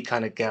cup of tea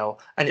kind of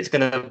girl, and it's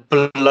going to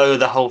blow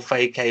the whole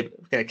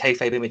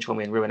kayfabe image for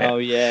me and ruin it. Oh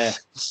yeah,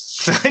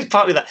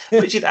 partly that.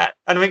 But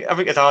I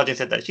think as Arjun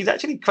said that she's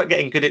actually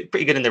pretty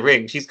good in the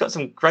ring. She's got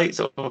some great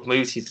sort of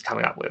moves she's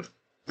coming up with.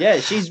 Yeah,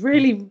 she's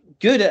really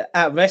good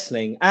at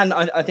wrestling. And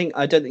I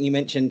don't think you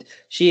mentioned,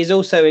 she is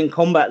also in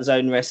Combat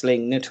Zone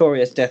Wrestling,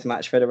 Notorious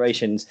Deathmatch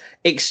Federation's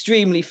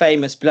extremely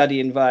famous Bloody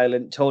and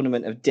Violent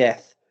Tournament of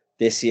Death,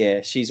 this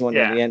year. She's one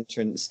of the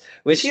entrants.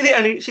 Which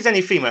she's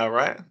only female,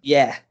 right?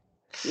 Yeah.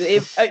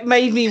 It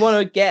made me want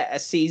to get a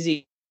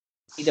CZ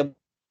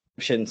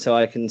option so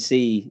I can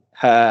see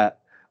her.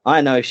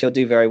 I know she'll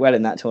do very well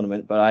in that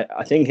tournament, but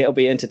I think it'll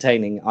be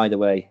entertaining either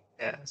way.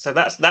 Yeah, so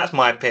that's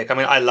my pick. I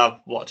mean, I love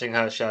watching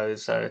her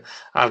shows, so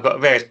I've got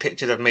various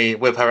pictures of me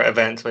with her at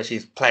events where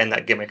she's playing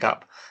that gimmick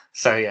up.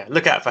 So yeah,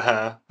 look out for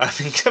her. I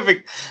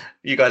think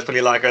you guys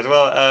probably like her as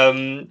well.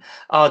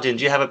 Arjun,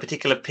 do you have a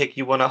particular pick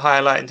you want to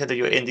highlight in terms of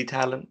your indie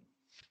talent?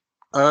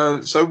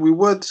 So we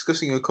were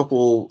discussing a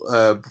couple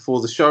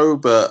before the show,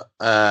 but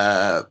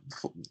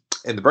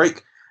in the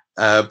break,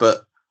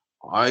 but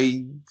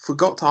I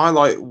forgot to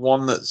highlight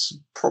one that's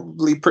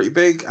probably pretty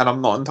big, and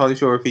I'm not entirely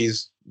sure if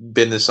he's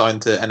been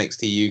assigned to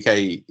NXT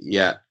UK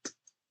yet.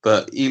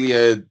 But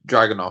Ilya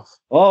Dragunov.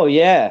 Oh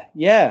yeah.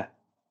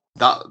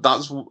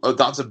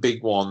 That's a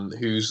big one.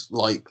 Who's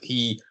like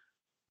he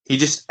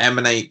just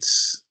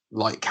emanates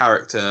like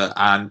character,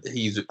 and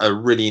he's a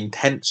really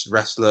intense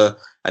wrestler.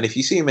 And if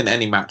you see him in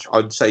any match,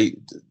 I'd say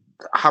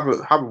have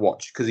a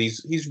watch, because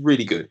he's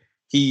really good.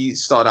 He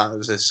started out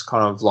as this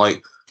kind of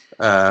like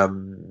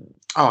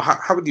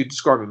how would you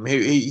describe him?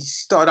 He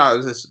started out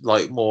as this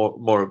like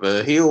more of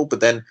a heel, but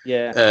then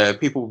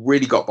people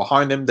really got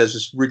behind him. There's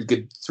this really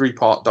good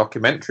 3-part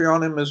documentary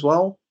on him as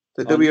well.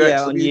 On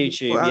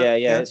YouTube.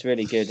 Yeah, it's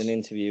really good. An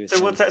interview.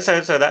 So what's that?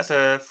 So that's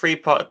a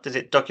 3-part. Is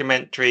it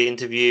documentary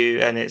interview?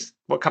 And it's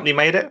what company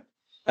made it?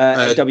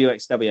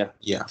 WXW.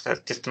 Yeah. So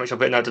just to make sure a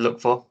bit know to look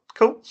for.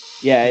 Cool.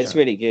 Yeah, it's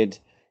really good.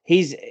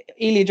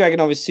 Ilya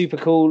Dragunov is super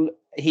cool.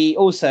 He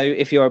also,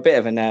 if you're a bit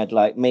of a nerd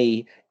like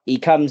me, he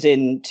comes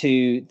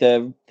into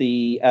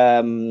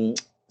the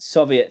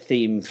Soviet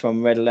theme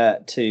from Red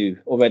Alert 2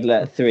 or Red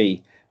Alert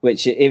 3,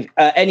 which if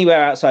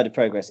anywhere outside of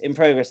Progress. In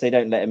Progress, they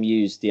don't let him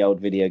use the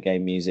old video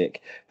game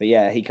music. But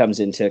yeah, he comes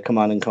into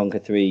Command and Conquer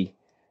 3,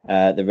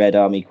 the Red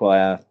Army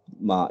Choir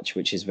March,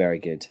 which is very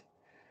good.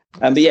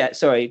 But yeah,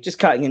 sorry, just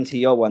cutting into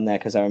your one there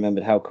because I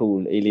remembered how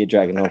cool Ilya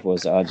Dragunov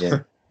was,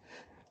 Arjun.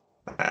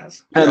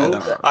 That's cool.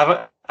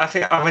 I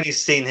think I've only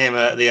seen him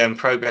at the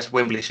Progress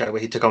Wembley show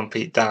where he took on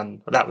Pete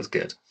Dunne. That was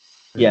good.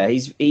 Yeah,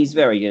 he's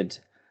very good.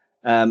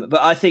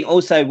 But I think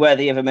also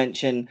worthy of a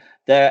mention,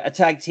 they're a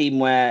tag team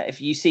where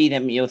if you see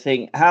them, you'll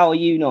think, how are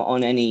you not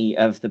on any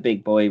of the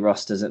big boy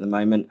rosters at the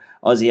moment?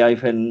 Aussie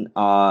Open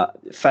are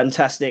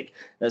fantastic.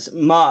 There's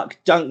Mark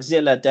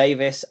Dunkzilla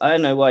Davis. I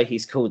don't know why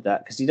he's called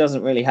that because he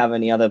doesn't really have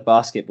any other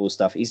basketball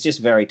stuff. He's just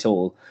very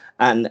tall.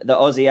 And the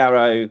Aussie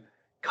Arrow,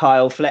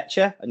 Kyle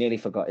Fletcher. I nearly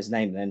forgot his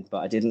name then, but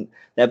I didn't.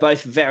 They're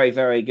both very,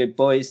 very good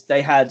boys.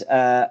 They had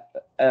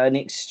an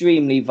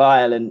extremely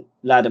violent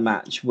ladder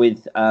match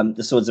with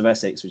the Swords of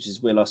Essex, which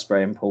is Will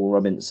Ospreay and Paul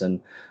Robinson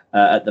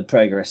at the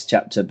Progress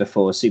chapter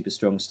before Super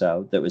Strong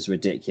Style. That was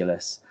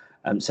ridiculous.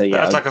 So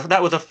yeah,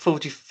 that was a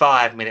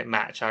 45-minute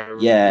match. I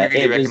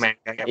really recommend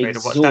getting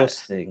to watch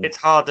that. It's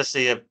hard to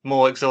see a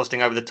more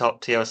exhausting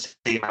over-the-top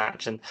TLC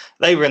match, and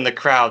they were in the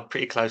crowd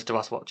pretty close to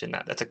us watching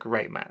that. That's a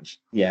great match.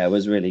 Yeah, it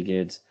was really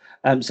good.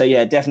 So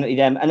yeah, definitely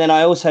them. And then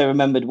I also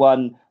remembered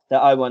one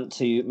that I want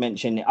to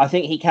mention. I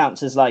think he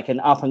counts as like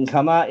an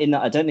up-and-comer in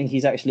that I don't think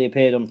he's actually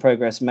appeared on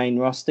Progress main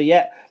roster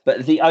yet.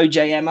 But the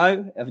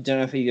OJMO, I don't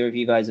know if either of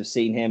you guys have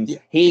seen him. Yeah,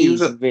 he's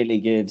really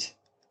good.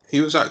 He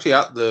was actually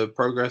at the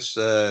Progress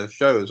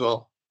show as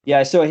well. Yeah,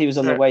 I saw he was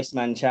on the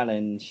Wasteman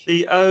Challenge.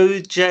 The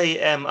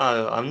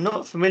OJMO. I'm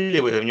not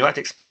familiar with him. You have to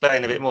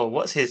explain a bit more.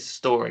 What's his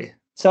story?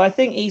 So I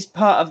think he's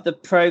part of the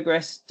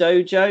Progress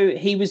Dojo.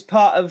 He was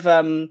part of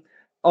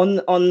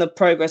on the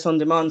Progress On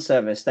Demand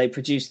service. They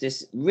produced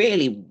this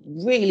really,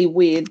 really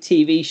weird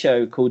TV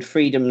show called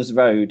Freedom's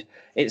Road.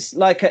 It's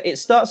like it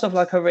starts off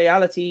like a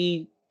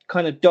reality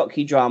kind of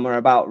docudrama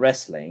about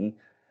wrestling,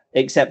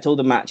 except all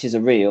the matches are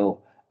real.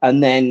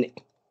 And then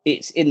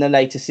it's in the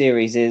later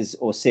series,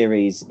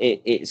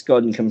 it's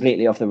gone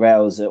completely off the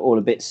rails, all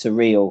a bit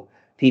surreal.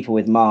 People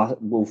with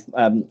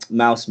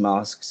mouse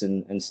masks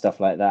and stuff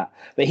like that.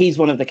 But he's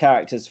one of the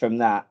characters from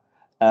that.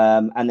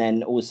 And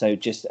then also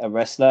just a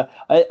wrestler.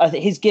 I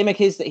think his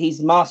gimmick is that he's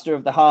master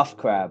of the half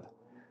crab,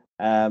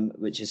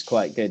 which is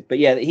quite good. But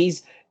yeah,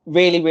 he's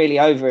really, really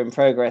over in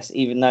Progress,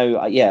 even though,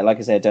 like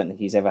I said, I don't think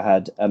he's ever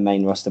had a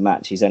main roster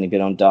match. He's only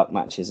been on dark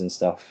matches and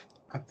stuff.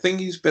 I think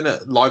he's been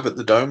live at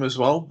the Dome as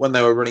well when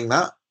they were running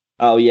that.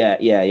 Oh, yeah,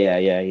 he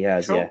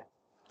has, sure. Yeah.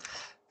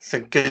 It's a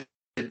good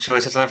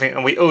choices.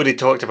 And we already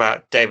talked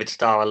about David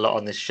Starr a lot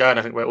on this show, and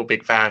I think we're all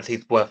big fans.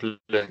 He's worth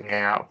looking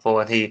out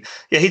for, and he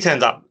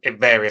turns up in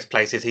various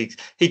places.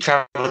 He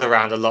travels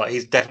around a lot.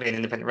 He's definitely an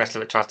independent wrestler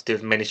that tries to do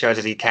as many shows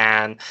as he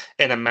can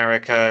in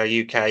America,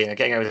 UK,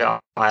 getting over to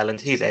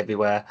Ireland. He's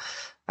everywhere.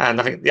 And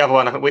I think the other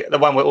one, the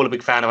one we're all a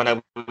big fan of, I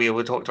know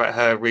we talked about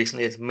her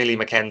recently, is Millie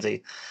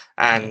McKenzie.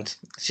 And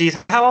she's,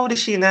 how old is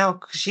she now?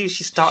 Because she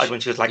started when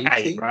she was like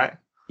 8, right?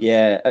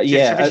 Yeah,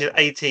 She's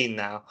 18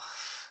 now.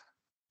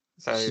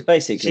 So she's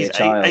basically a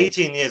child.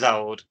 18 years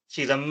old.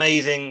 She's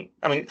amazing.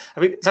 I mean,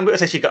 some people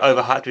say she got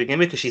overhyped to begin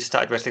with because she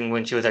started wrestling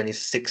when she was only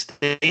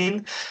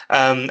 16.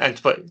 But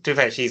to be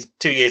fair, she's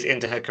 2 years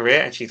into her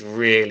career and she's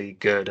really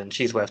good and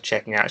she's worth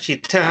checking out. She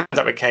turns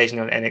up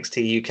occasionally on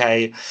NXT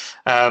UK.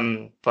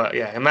 But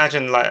yeah,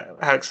 imagine like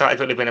how excited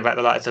people have been about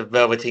the likes of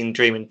Velveteen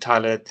Dream and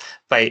Tyler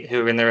Bate,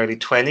 who are in their early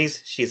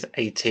 20s. She's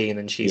 18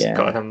 and she's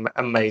got an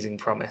amazing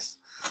promise.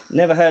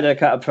 Never heard her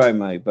cut a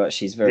promo, but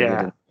she's very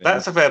good.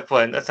 That's a fair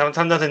point.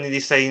 Sometimes in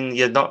these scenes,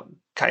 you're not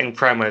cutting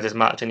promos as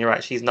much, and you're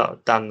right, she's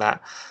not done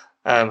that.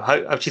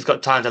 She's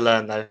got time to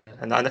learn though,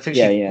 and I think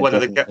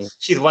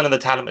she's one of the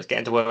talent that's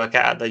getting to work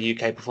out at the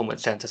UK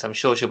Performance Centre, so I'm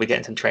sure she'll be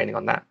getting some training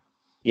on that.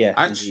 Yeah,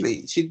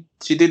 actually, she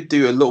did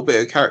do a little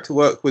bit of character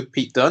work with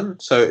Pete Dunne.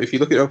 So if you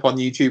look it up on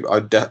YouTube,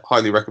 I'd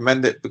highly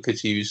recommend it because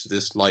she used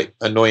this like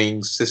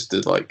annoying sister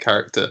like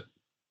character.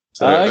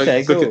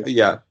 So cool.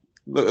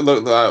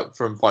 Look that up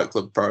from Fight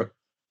Club Pro.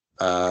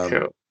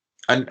 Cool.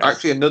 And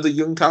actually, another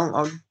young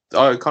talent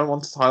I kind of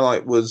wanted to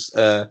highlight was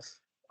I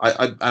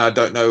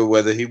don't know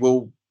whether he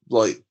will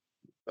like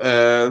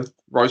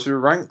rise through the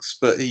ranks,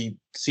 but he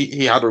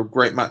had a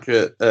great match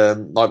at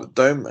Live at the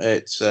Dome.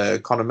 It's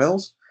Connor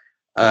Mills.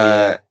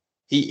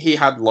 He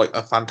had like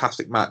a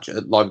fantastic match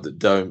at Live at the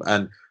Dome,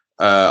 and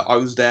I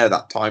was there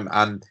that time,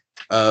 and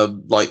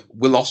like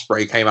Will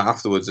Ospreay came out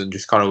afterwards and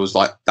just kind of was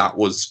like, that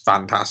was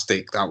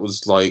fantastic. That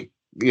was like,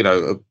 you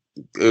know,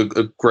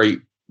 a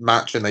great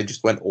match, and they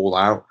just went all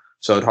out.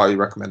 So I'd highly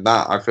recommend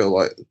that. I feel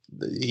like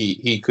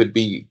he could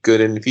be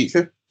good in the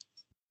future.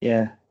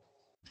 Yeah,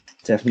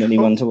 definitely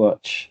one to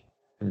watch.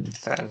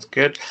 Sounds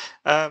good.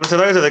 So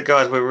those are the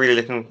guys we're really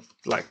looking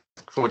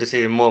forward to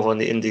seeing more on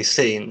the indie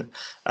scene.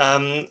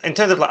 In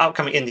terms of like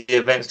upcoming indie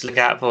events to look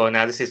out for,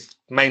 now this is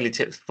mainly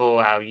tips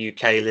for our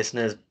UK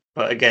listeners,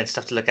 but again,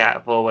 stuff to look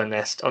out for when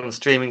they're on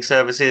streaming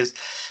services.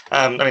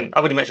 I mean, I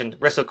already mentioned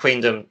Wrestle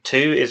Queendom 2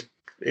 is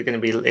going to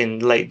be in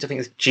late, I think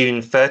it's June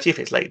 30th,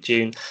 it's late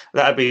June.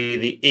 That'll be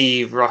the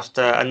Eve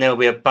roster, and there'll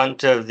be a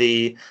bunch of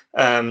the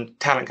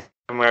talent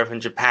coming over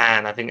from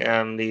Japan. I think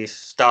the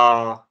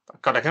Star...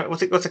 God, what's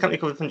the company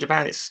called from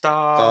Japan? It's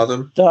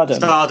Stardom.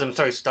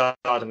 Sorry,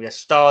 Stardom. Yes,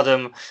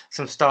 Stardom.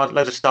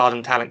 Loads of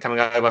Stardom talent coming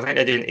over. I think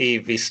they're doing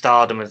Eve v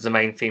Stardom as the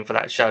main theme for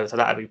that show, so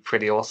that'd be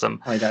pretty awesome.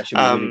 Oh, that should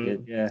be really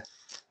good. Yeah.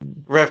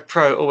 Rev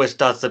Pro always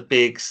does the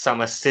big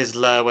summer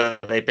sizzler where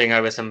they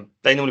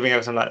normally bring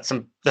over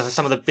some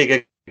of the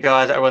bigger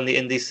guys that are on the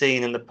indie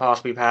scene. In the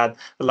past, we've had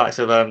the likes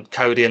of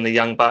Cody and the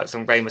Young Bucks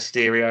and Rey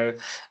Mysterio.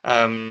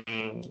 I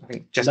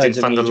think Justin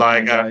Thunder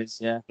Liger.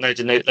 Loads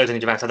of New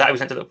Japan. So that we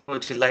sent to look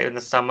forward to later in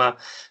the summer.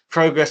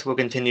 Progress will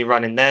continue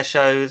running their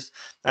shows.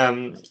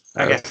 I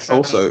guess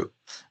also.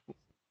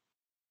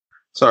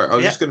 Sorry, I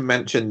was just going to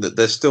mention that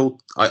there's still.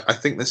 I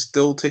think there's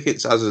still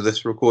tickets as of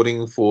this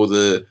recording for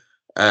their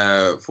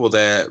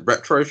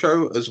retro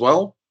show as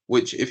well,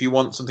 which if you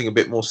want something a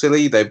bit more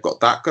silly, they've got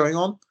that going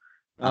on.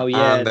 Oh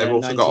yeah, and they've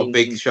also got a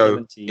big show,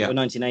 or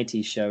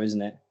 1980s show,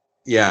 isn't it?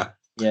 Yeah.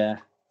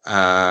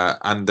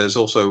 And there's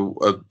also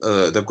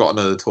they've got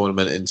another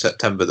tournament in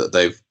September that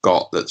they've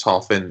got that's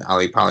half in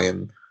Ali Pali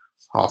and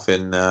half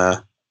in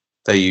their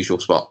usual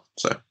spot.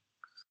 So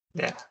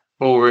yeah.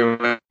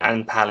 Ballroom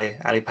and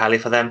Ali Pali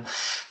for them.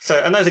 So,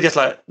 and those are just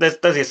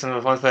those are some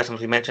of the first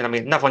ones we mentioned. I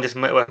mean, another one just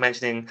worth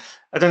mentioning.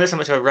 I don't know so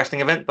much of a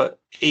wrestling event, but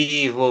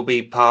Eve will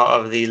be part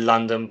of the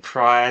London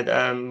Pride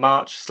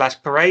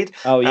March/parade.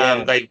 Oh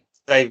yeah.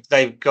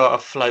 They've got a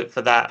float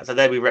for that, so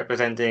they'll be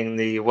representing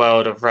the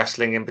world of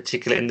wrestling, in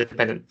particular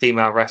independent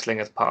female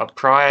wrestling, as part of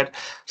Pride.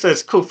 So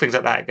there's cool things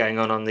like that going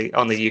on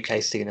the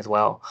UK scene as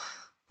well.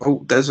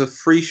 Oh, there's a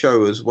free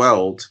show as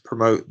well to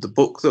promote the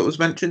book that was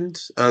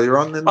mentioned earlier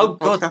on in the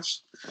podcast.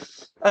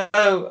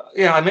 Oh,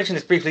 yeah, I mentioned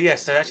this briefly,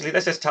 yes. So actually,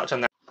 let's just touch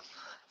on that.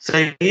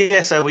 So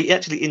we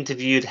actually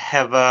interviewed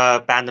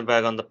Heather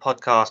Vandenberg on the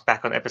podcast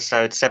back on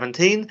episode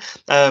 17.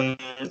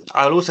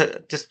 I'll also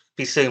just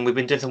be soon. We've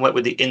been doing some work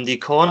with the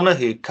Indie Corner,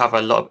 who cover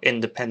a lot of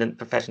independent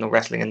professional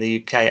wrestling in the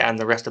UK and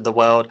the rest of the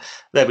world.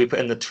 They'll be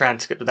putting the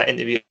transcript of that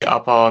interview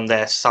up on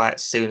their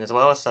site soon as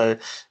well. So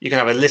you can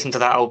have a listen to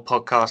that old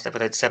podcast,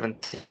 episode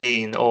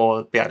 17,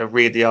 or be able to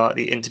read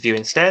the interview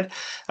instead.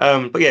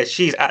 But yeah,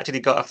 she's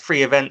actually got a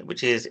free event,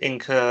 which is in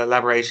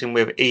collaboration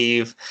with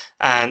Eve,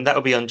 and that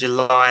will be on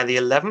July the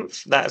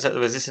 11th. That's at the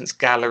Resistance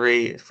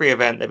Gallery, free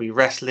event. There'll be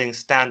wrestling,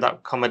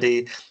 stand-up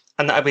comedy,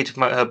 and that'll be to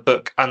promote her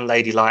book,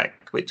 Unladylike,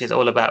 which is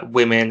all about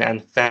women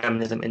and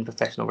feminism in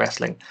professional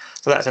wrestling.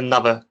 So that's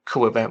another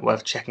cool event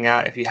worth checking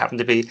out if you happen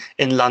to be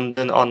in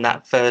London on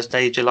that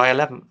Thursday, July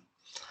 11th.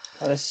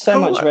 Oh, there's so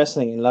much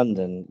wrestling in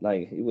London.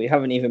 Like, we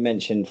haven't even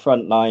mentioned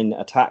Frontline,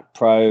 Attack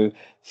Pro,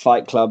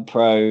 Fight Club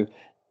Pro,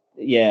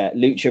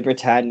 Lucha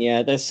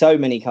Britannia. There's so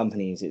many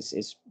companies. It's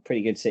a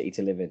pretty good city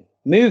to live in.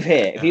 Move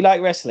here. If you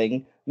like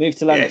wrestling, move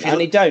to London.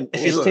 Only don't.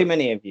 There's too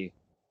many of you.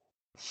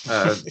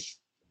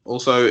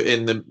 Also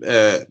in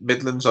the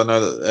Midlands, I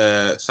know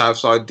that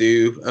Southside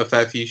do a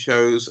fair few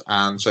shows,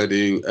 and so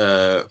do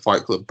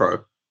Fight Club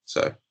Pro.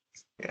 So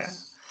yeah.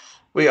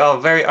 We are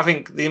very. I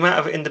think the amount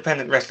of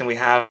independent wrestling we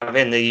have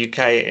in the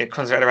UK,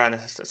 concentrated around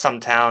some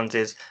towns,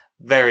 is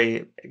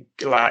very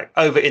like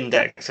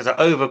over-indexed, so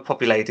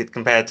overpopulated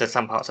compared to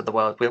some parts of the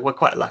world. We're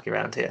quite lucky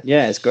around here.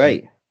 Yeah, it's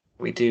great.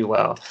 We do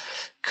well.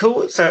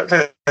 Cool. So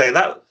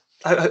that.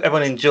 I hope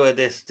everyone enjoyed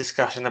this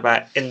discussion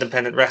about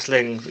independent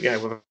wrestling. You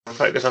know, we're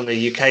focused on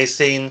the UK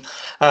scene.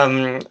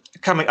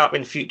 Coming up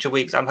in future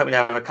weeks, I'm hoping to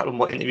have a couple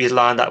more interviews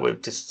lined up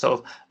with just sort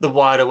of the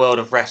wider world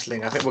of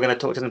wrestling. I think we're going to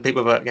talk to some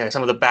people about, you know,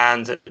 some of the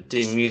bands that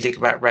do music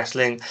about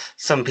wrestling,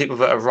 some people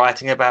that are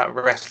writing about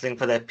wrestling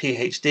for their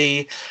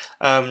PhD,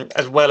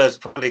 as well as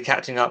probably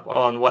catching up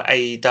on what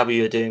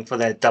AEW are doing for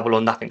their Double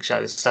or Nothing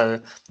shows.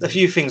 So a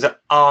few things that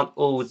aren't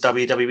all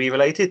WWE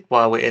related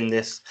while we're in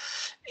this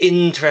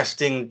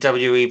interesting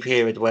WWE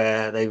period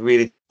where they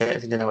really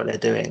don't know what they're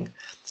doing.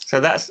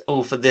 So that's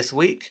all for this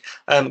week.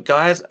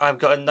 Guys, I've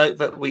got a note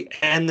that we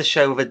end the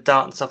show with a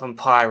dance-off and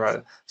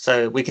pyro.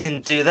 So we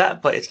can do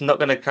that, but it's not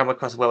going to come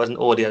across well as an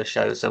audio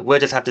show. So we'll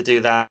just have to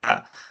do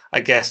that, I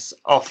guess,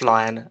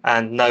 offline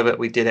and know that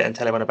we did it and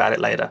tell everyone about it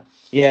later.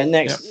 Yeah,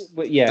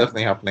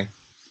 definitely happening.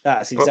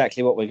 That's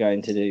exactly what we're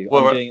going to do.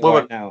 I'm doing it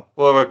right now.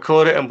 We'll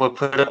record it and we'll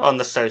put it on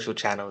the social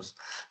channels.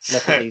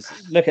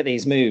 Look at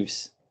these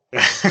moves.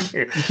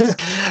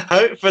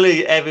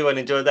 Hopefully everyone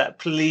enjoyed that.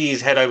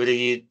 Please head over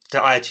to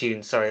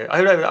iTunes.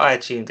 Head over to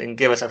iTunes and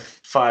give us a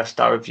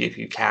 5-star review if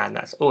you can.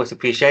 That's always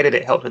appreciated.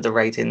 It helps with the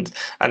ratings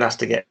and us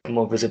to get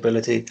more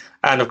visibility.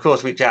 And of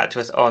course, reach out to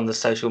us on the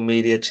social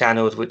media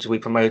channels which we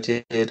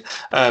promoted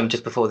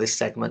just before this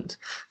segment.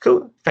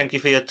 Cool. Thank you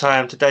for your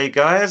time today,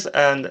 guys,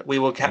 and we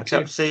will catch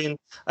up soon.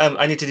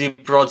 I need to do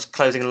Brod's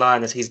closing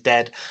line as he's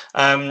dead.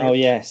 Oh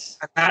yes.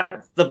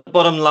 That's the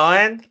bottom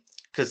line,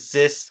 because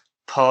this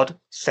pod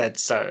said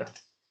so.